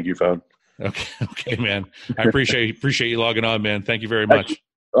great. Thank you, Fad. Okay, man. I appreciate you logging on, man. Thank you very much.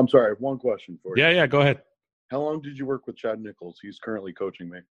 I'm sorry. I have one question for you. Yeah, go ahead. How long did you work with Chad Nichols? He's currently coaching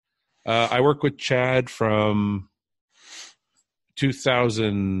me. I worked with Chad from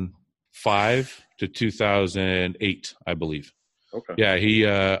 2005 to 2008, I believe. Okay.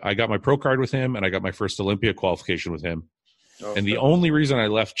 Yeah, I got my pro card with him, and I got my first Olympia qualification with him. Oh, and the only reason I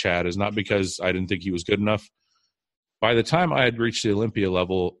left Chad is not because I didn't think he was good enough. By the time I had reached the Olympia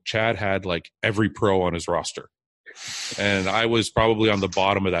level, Chad had like every pro on his roster. And I was probably on the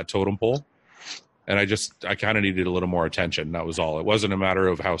bottom of that totem pole. And I kind of needed a little more attention. That was all. It wasn't a matter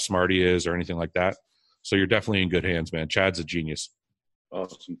of how smart he is or anything like that. So you're definitely in good hands, man. Chad's a genius.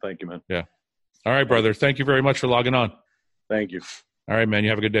 Awesome. Thank you, man. Yeah. All right, brother. Thank you very much for logging on. Thank you. All right, man. You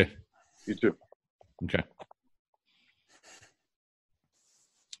have a good day. You too. Okay.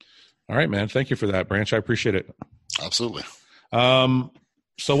 All right, man. Thank you for that, Branch. I appreciate it. Absolutely.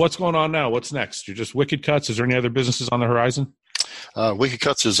 So what's going on now? What's next? You're just Wicked Cuts. Is there any other businesses on the horizon? Wicked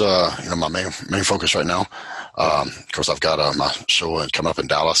Cuts is my main focus right now. Of course, I've got my show coming up in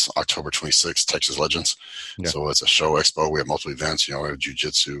Dallas, October 26th, Texas Legends. Yeah. So it's a show expo. We have multiple events. We have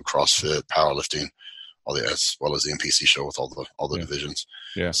jiu-jitsu, CrossFit, powerlifting, as well as the NPC show with all the divisions.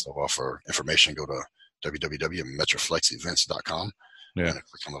 Yeah. So for information, go to www.metroflexevents.com. Yeah. And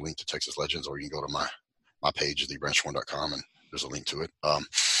click on the link to Texas Legends, or you can go to my page, thebranch1.com, and there's a link to it.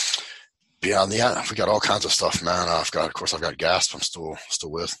 Beyond that, we got all kinds of stuff, man. I've got Gasp. I'm still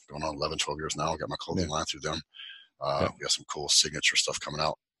with, going on 11, 12 years now. I got my clothing line through them. We got some cool signature stuff coming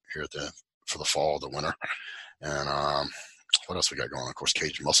out here for the fall, the winter. And what else we got going on? Of course,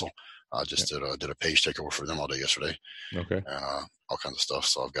 Cage Muscle. I just did a page takeover for them all day yesterday. Okay. And all kinds of stuff.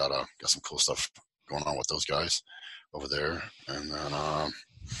 So I've got some cool stuff going on with those guys over there. And then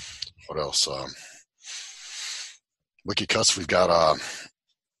what else? Wicked Cuts. We've got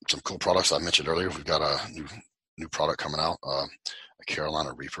some cool products I mentioned earlier. We've got a new product coming out, a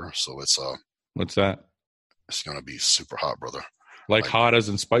Carolina Reaper. So it's what's that? It's gonna be super hot, brother. Like hot as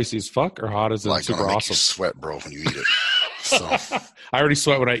in spicy as fuck, or hot as in like super make awesome? You sweat, bro, when you eat it. So I already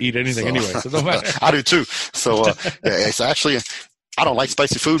sweat when I eat anything anyway. So it don't matter. I do too. So yeah, it's actually, I don't like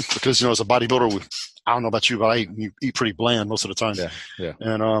spicy food because, as a bodybuilder, I don't know about you, but I eat pretty bland most of the time. Yeah.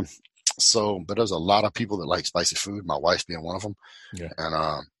 And but there's a lot of people that like spicy food. My wife being one of them. Yeah.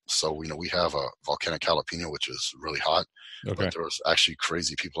 And so we have a volcanic jalapeno, which is really hot. Okay. But there was actually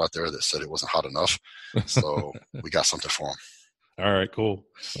crazy people out there that said it wasn't hot enough. So we got something for them. All right, cool.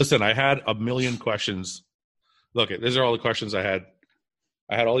 Listen, I had a million questions. Look, these are all the questions I had.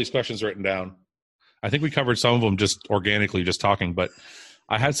 I had all these questions written down. I think we covered some of them just organically, just talking, but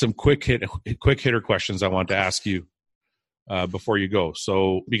I had some quick hitter questions I want to ask you before you go.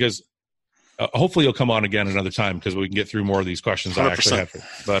 So, because hopefully you'll come on again another time because we can get through more of these questions 100%. I actually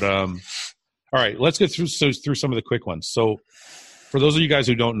have. But all right, let's get through some of the quick ones. So, for those of you guys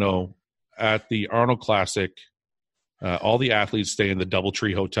who don't know, at the Arnold Classic, all the athletes stay in the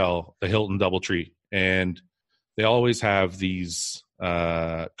Doubletree Hotel, the Hilton Doubletree, and they always have these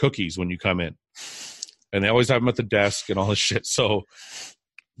cookies when you come in, and they always have them at the desk and all this shit. So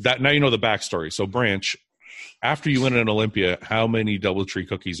that now you know the backstory. So Branch, after you win an Olympia, how many Doubletree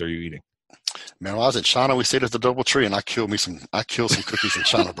cookies are you eating? Man, when I was in China, we stayed at the Doubletree, and I killed some cookies in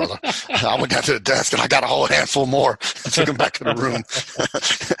China, brother. I went down to the desk and I got a whole handful more. I took them back to the room.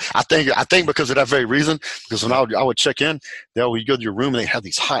 I think because of that very reason. Because when I would check in, you go to your room and they have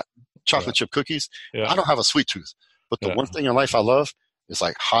these hot chocolate chip cookies. Yeah. I don't have a sweet tooth, but the one thing in life I love is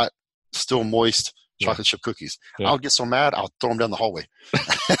like hot, still moist chocolate chip cookies. Yeah. I would get so mad, I would throw them down the hallway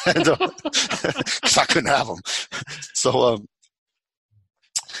because I couldn't have them. So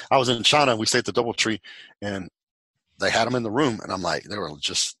I was in China and we stayed at the Doubletree, and they had them in the room, and I'm like, they were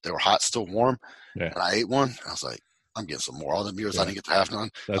hot, still warm. Yeah. And I ate one. I was like, I'm getting some more. All the beers I didn't get to have none.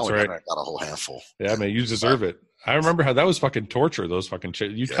 That's right. I got a whole handful. Yeah, man, you deserve it. I remember how that was fucking torture. Those fucking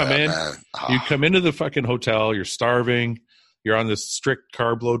shit. You come into the fucking hotel. You're starving. You're on this strict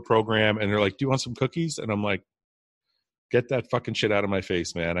carb load program, and they're like, "Do you want some cookies?" And I'm like, "Get that fucking shit out of my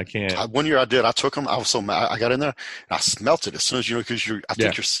face, man! I can't." One year I did. I took them. I was so mad. I got in there and I smelt it as soon as because I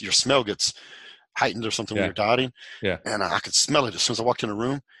think your smell gets heightened or something when you're dieting. Yeah. And I could smell it as soon as I walked in the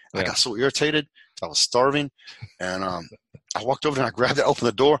room. I got so irritated. I was starving, and I walked over there and I grabbed it, opened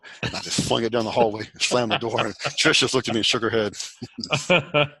the door, and I just flung it down the hallway, slammed the door, and Trish just looked at me and shook her head.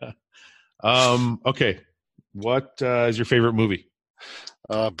 Okay. What is your favorite movie?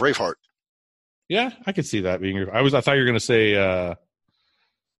 Braveheart. Yeah, I could see that being your. I thought you were going to say.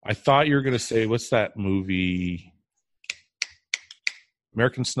 I thought you were going to say, what's that movie?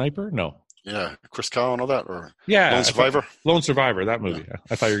 American Sniper? No. Yeah, Chris Kyle and all that, or Lone Survivor. Lone Survivor, that movie. Yeah.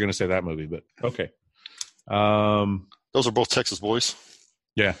 I thought you were going to say that movie, but okay. Those are both Texas boys.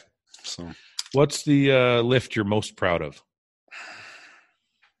 Yeah. So, what's the lift you're most proud of?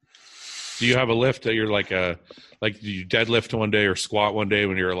 Do you have a lift that you're like do you deadlift one day or squat one day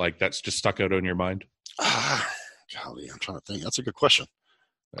when you're like that's just stuck out in your mind? Golly, I'm trying to think. That's a good question.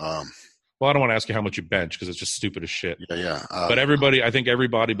 Well, I don't want to ask you how much you bench because it's just stupid as shit. Yeah. But I think every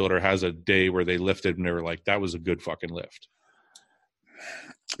bodybuilder has a day where they lifted and they were like, that was a good fucking lift.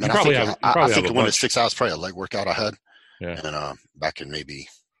 Man, I think the one that sticks out is probably a leg workout I had. Yeah. And back in maybe,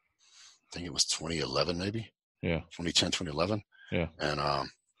 I think it was 2011 maybe. Yeah. 2010, 2011. Yeah. And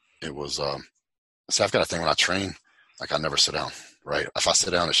it was, see, I've got a thing when I train, like I never sit down, right? If I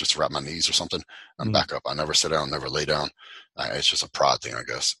sit down, it's just to wrap my knees or something. I'm back up. I never sit down, never lay down. It's just a pride thing, I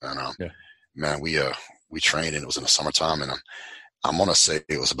guess. And man, we trained, and it was in the summertime, and I'm gonna say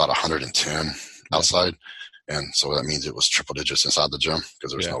it was about 110 outside, and so that means it was triple digits inside the gym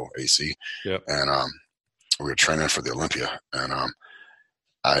because there's no AC. Yeah. And we were training for the Olympia, and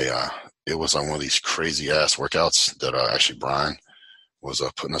it was on one of these crazy ass workouts that actually Brian was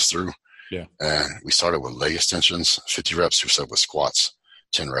putting us through. Yeah. And we started with leg extensions, 50 reps. We started with squats,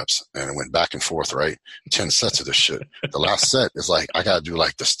 10 reps, and it went back and forth, right? 10 sets of this shit. The last set is like, I got to do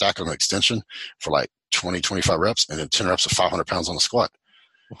like the stack on the extension for like 20, 25 reps, and then 10 reps of 500 pounds on the squat.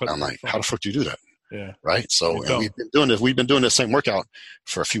 I'm like, how the fuck do you do that? Yeah. Right. So and we've been doing this same workout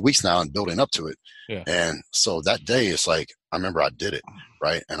for a few weeks now and building up to it. Yeah. And so that day it's like, I remember I did it.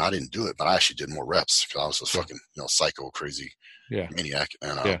 Right. And I didn't do it, but I actually did more reps because I was a fucking, psycho crazy maniac.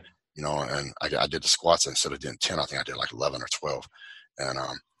 And, and I did the squats, and instead of doing 10, I think I did like 11 or 12. And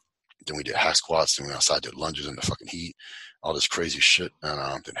then we did hack squats, and we went outside, did lunges in the fucking heat, all this crazy shit,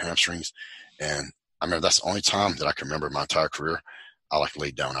 and did hamstrings. And I remember that's the only time that I can remember in my entire career I like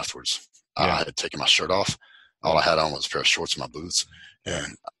laid down afterwards. I had taken my shirt off. All I had on was a pair of shorts and my boots,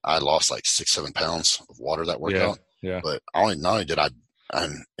 and I lost like 6-7 pounds of water that workout. But not only did I,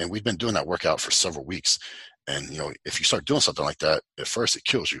 and we've been doing that workout for several weeks. And, you know, if you start doing something like that, at first it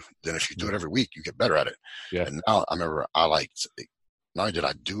kills you. Then if you do it every week, you get better at it. And now I remember I liked, not only did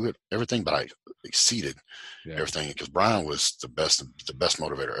I do it, everything, but I exceeded everything, because Brian was the best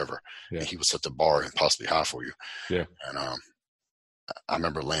motivator ever. And he would set the bar impossibly high for you. And I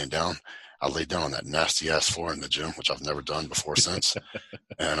remember laying down. I laid down on that nasty ass floor in the gym, which I've never done before since.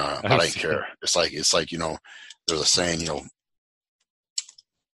 And I didn't care. It's like, you know, there's a saying, you know,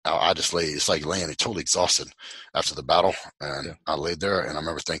 I just lay, it's like laying totally exhausted after the battle. And I laid there, and I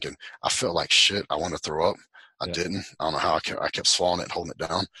remember thinking, I felt like shit. I wanted to throw up. I didn't. I don't know how I kept swallowing it and holding it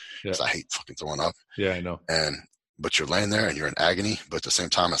down, because I hate fucking throwing up. I know. But you're laying there and you're in agony, but at the same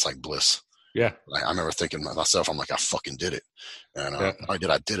time, it's like bliss. Like, I remember thinking to myself, I'm like, I fucking did it. And I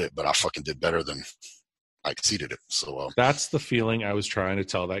did it, but I fucking did better than I exceeded it. So that's the feeling I was trying to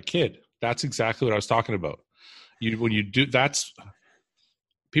tell that kid. That's exactly what I was talking about. When you do, that's,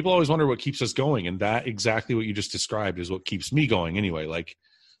 people always wonder what keeps us going. And that exactly what you just described is what keeps me going anyway. Like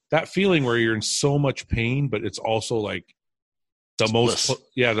that feeling where you're in so much pain, but it's also like the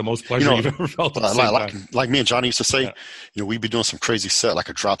most pleasure you've ever felt. Like me and Johnny used to say, you know, we'd be doing some crazy set, like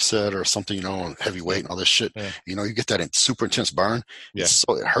a drop set or something, you know, on heavy weight and all this shit. You know, you get that super intense burn.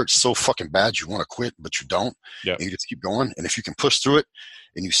 So it hurts so fucking bad. You want to quit, but you don't. And you just keep going. And if you can push through it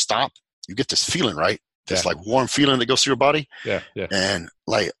and you stop, you get this feeling, right? This like warm feeling that goes through your body. And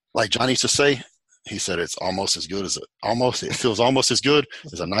like Johnny used to say, he said, it's almost as good as it feels almost as good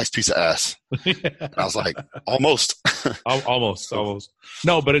as a nice piece of ass. And I was like, almost. almost.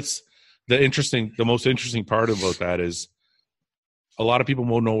 No, but it's the most interesting part about that is a lot of people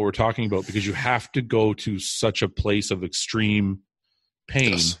won't know what we're talking about, because you have to go to such a place of extreme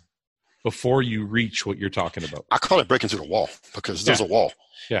pain before you reach what you're talking about. I call it breaking through the wall, because there's a wall.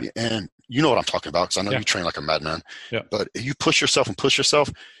 And you know what I'm talking about, because I know you train like a madman. But if you push yourself,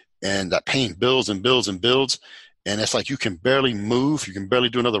 and that pain builds and builds and builds, and it's like you can barely move, you can barely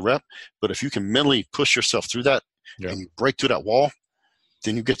do another rep. But if you can mentally push yourself through that and you break through that wall,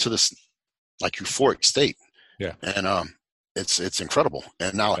 then you get to this like euphoric state. And it's incredible.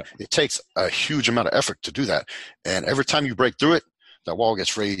 And now it takes a huge amount of effort to do that. And every time you break through it, that wall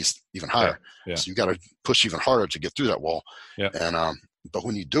gets raised even higher. So you got to push even harder to get through that wall. And but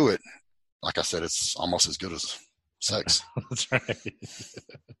when you do it, like I said, it's almost as good as sex. That's right.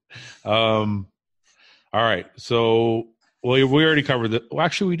 All right. So, we already covered it. Well,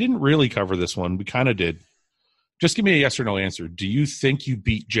 actually, we didn't really cover this one. We kind of did. Just give me a yes or no answer. Do you think you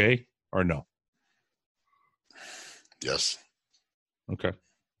beat Jay or no? Yes. Okay.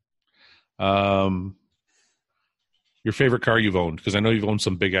 Your favorite car you've owned? Because I know you've owned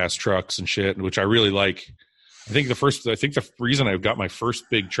some big ass trucks and shit, which I really like. I think the reason I got my first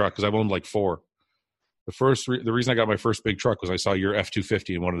big truck, because I've owned like 4. The reason I got my first big truck was I saw your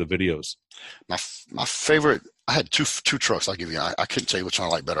F-250 in one of the videos. My favorite, I had two trucks. I'll give you. I couldn't tell you which one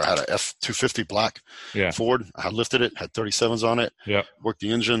I like better. I had a F-250 black Ford. I lifted it, had 37s on it. Worked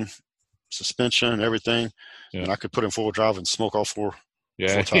the engine, suspension, everything, and I could put in 4-wheel drive and smoke all 4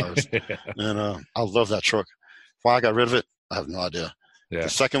 tires. And I love that truck. Why I got rid of it, I have no idea. The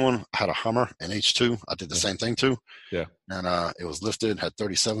second one, I had a Hummer, an H2. I did the same thing too. And it was lifted, had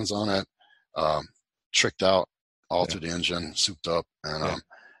 37s on it. Tricked out all through the engine, souped up, and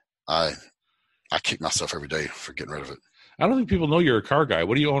I kick myself every day for getting rid of it. I don't think people know you're a car guy.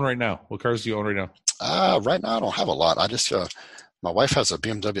 What do you own right now? What cars do you own right now? Right now I don't have a lot. I just my wife has a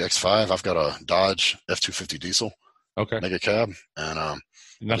BMW X5. I've got a Dodge F-250 diesel. Mega cab, and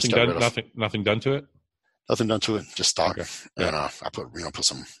nothing done. Nothing done to it. Nothing done to it. Just stock. And I put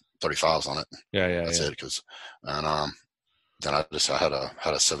some 35s on it. That's it. And then I had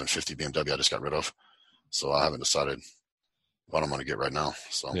a 750 BMW I just got rid of. So I haven't decided what I'm going to get right now.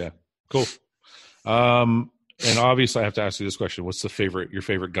 So cool. And obviously I have to ask you this question: what's your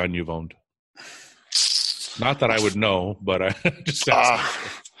favorite gun you've owned? Not that I would know, but I just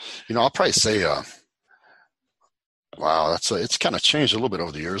I'll probably say, wow, it's kind of changed a little bit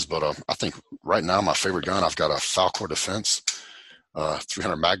over the years, but I think right now my favorite gun, I've got a Falcor Defense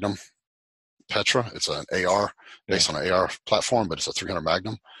 300 Magnum Petra. It's an AR based on an AR platform, but it's a 300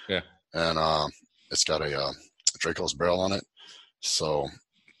 Magnum. And it's got a Draco's barrel on it. So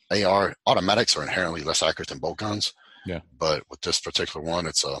AR automatics are inherently less accurate than bolt guns. But with this particular one,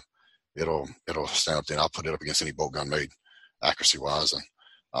 it'll stand up there. I'll put it up against any bolt gun made accuracy wise. And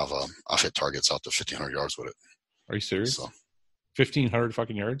I've hit targets out to 1,500 yards with it. Are you serious? So, 1,500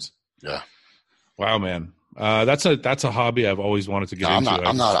 fucking yards? Yeah. Wow, man. That's a hobby I've always wanted to get into.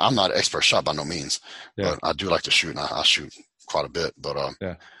 I'm not an expert shot by no means, but I do like to shoot, and I shoot quite a bit. But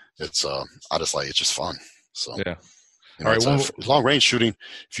it's it's just fun. So yeah. You know, it's long range shooting.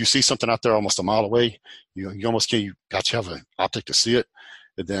 If you see something out there almost a mile away, you almost can't. You got to have an optic to see it,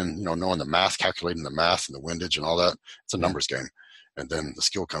 and then knowing the math, calculating the math and the windage and all that. It's a numbers game, and then the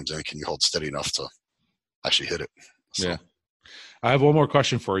skill comes in. Can you hold steady enough to actually hit it? So. Yeah. I have one more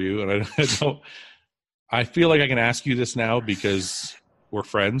question for you, and I feel like I can ask you this now because we're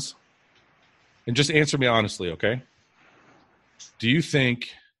friends, and just answer me honestly, okay? Do you think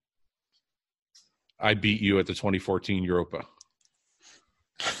I beat you at the 2014 Europa?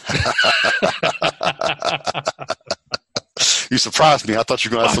 You surprised me. I thought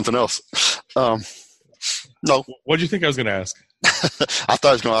you were going to ask something else. No. What did you think I was going to ask? I thought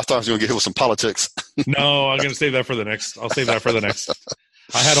I was going to get hit with some politics. No, I'm going to save that for the next. I'll save that for the next.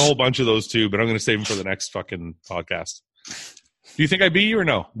 I had a whole bunch of those too, but I'm going to save them for the next fucking podcast. Do you think I beat you or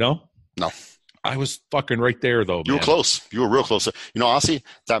no? No? No. I was fucking right there, though, man. You were close. You were real close. Honestly,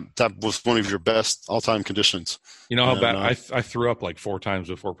 that was one of your best all-time conditions. You know how bad I threw up like 4 times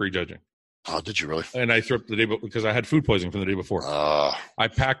before prejudging. Oh, did you really? And I threw up the day because I had food poisoning from the day before. I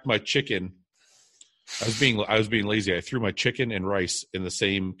packed my chicken. I was being lazy. I threw my chicken and rice in the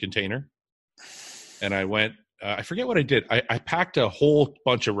same container, and I went. I forget what I did. I packed a whole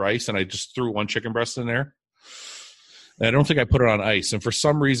bunch of rice, and I just threw one chicken breast in there. And I don't think I put it on ice. And for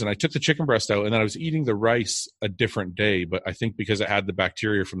some reason, I took the chicken breast out, and then I was eating the rice a different day. But I think because it had the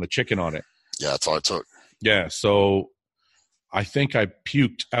bacteria from the chicken on it. Yeah, that's all it took. Yeah, so I think I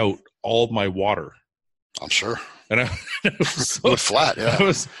puked out all of my water. I'm sure. And I was so flat,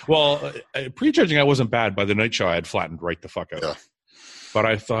 yeah. Prejudging I wasn't bad. By the night show, I had flattened right the fuck out. Yeah. But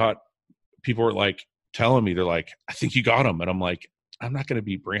I thought people were like telling me, they're like, I think you got him. And I'm like, I'm not going to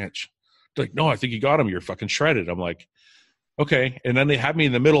beat Branch. They're like, no, I think you got him. You're fucking shredded. I'm like, okay. And then they had me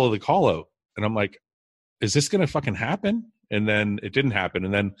in the middle of the call out. And I'm like, is this going to fucking happen? And then it didn't happen.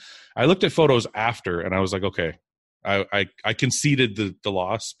 And then I looked at photos after and I was like, okay, I conceded the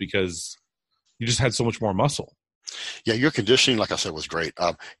loss because you just had so much more muscle. Yeah, your conditioning, like I said, was great.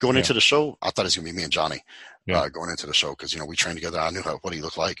 Going into the show, I thought it was going to be me and Johnny going into the show because, we trained together. I knew what he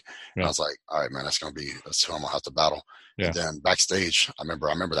looked like. And I was like, all right, man, that's who I'm going to have to battle. Yeah. And then backstage, I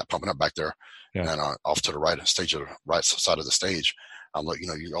remember that pumping up back there. Yeah. And off to the right side of the stage, I'm like,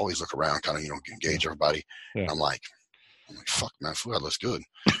 you always look around, kind of, engage everybody. Yeah. And I'm like, fuck, man, Fouad looks good.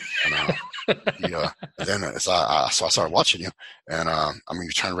 And and then so I started watching you. And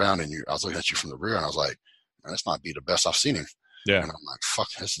you turn around and I was looking at you from the rear and I was like, man, this might be the best I've seen him. Yeah. And I'm like, fuck,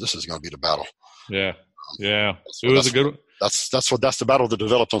 this is going to be the battle. Yeah. Yeah. It was a good one. That's the battle that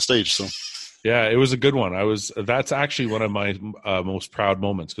developed on stage. So. Yeah, it was a good one. That's actually one of my most proud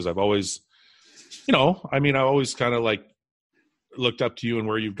moments because I've always, I always kind of like looked up to you and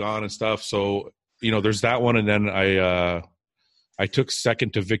where you've gone and stuff. So, there's that one. And then I took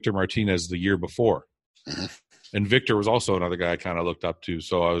second to Victor Martinez the year before. Mm-hmm. And Victor was also another guy I kind of looked up to.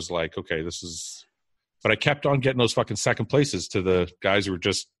 So I was like, okay, but I kept on getting those fucking second places to the guys who were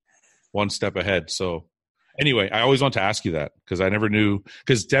just one step ahead. So anyway, I always want to ask you that because I never knew –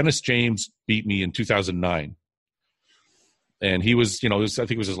 because Dennis James beat me in 2009. And he was, I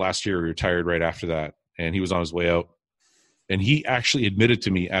think it was his last year. He retired right after that. And he was on his way out. And he actually admitted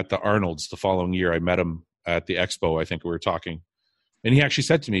to me at the Arnold's the following year. I met him at the expo. I think we were talking. And he actually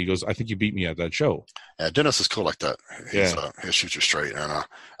said to me, he goes, I think you beat me at that show. Yeah, Dennis is cool like that. He'll shoot you straight. And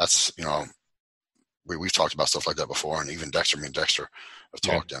that's, we've talked about stuff like that before. And even me and Dexter have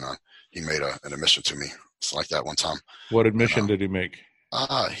talked. And he made an admission to me. It's like that one time. What admission did he make?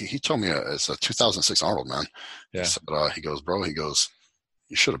 He told me it's a 2006 Arnold, man. Yeah. He goes, bro, you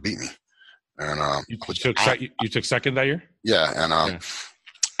should have beat me. And you took second that year? Yeah. And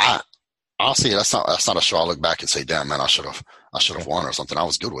honestly, that's not a show I look back and say, damn, man, I should have won or something. I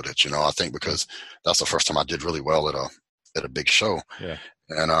was good with it, I think because that's the first time I did really well at a big show. Yeah.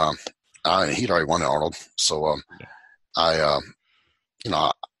 And he'd already won at Arnold. So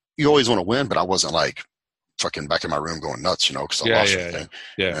you always want to win, but I wasn't like fucking back in my room going nuts, because I lost everything.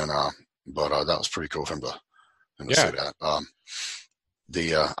 Yeah. And but that was pretty cool for him to say that.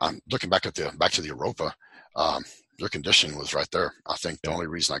 I'm looking back to the Europa. Your conditioning was right there. I think the only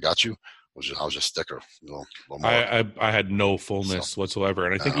reason I got you was I was just thicker, a little more. I had no fullness whatsoever,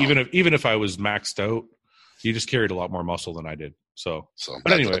 and I think even if I was maxed out, you just carried a lot more muscle than I did. But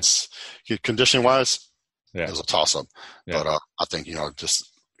anyway, conditioning wise, it was a toss up. Yeah. But I think just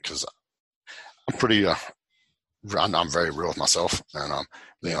because I'm pretty, I'm very real with myself, and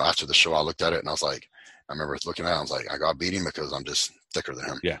You know, after the show, I looked at it and I was like, I remember looking at it, I was like, I got beat him because I'm just thicker than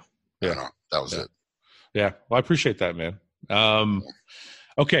him. Yeah. You know, that was it. Yeah. Well, I appreciate that, man.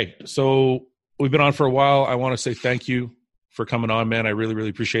 Okay. So we've been on for a while. I want to say thank you for coming on, man. I really, really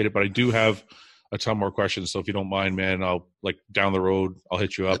appreciate it. But I do have a ton more questions. So if you don't mind, man, I'll down the road, I'll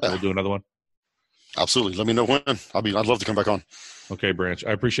hit you up and we'll do another one. Absolutely. Let me know when. I'd love to come back on. Okay, Branch.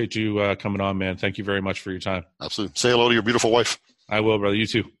 I appreciate you coming on, man. Thank you very much for your time. Absolutely. Say hello to your beautiful wife. I will, brother. You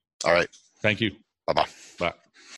too. All right. Thank you. Bye-bye. Bye.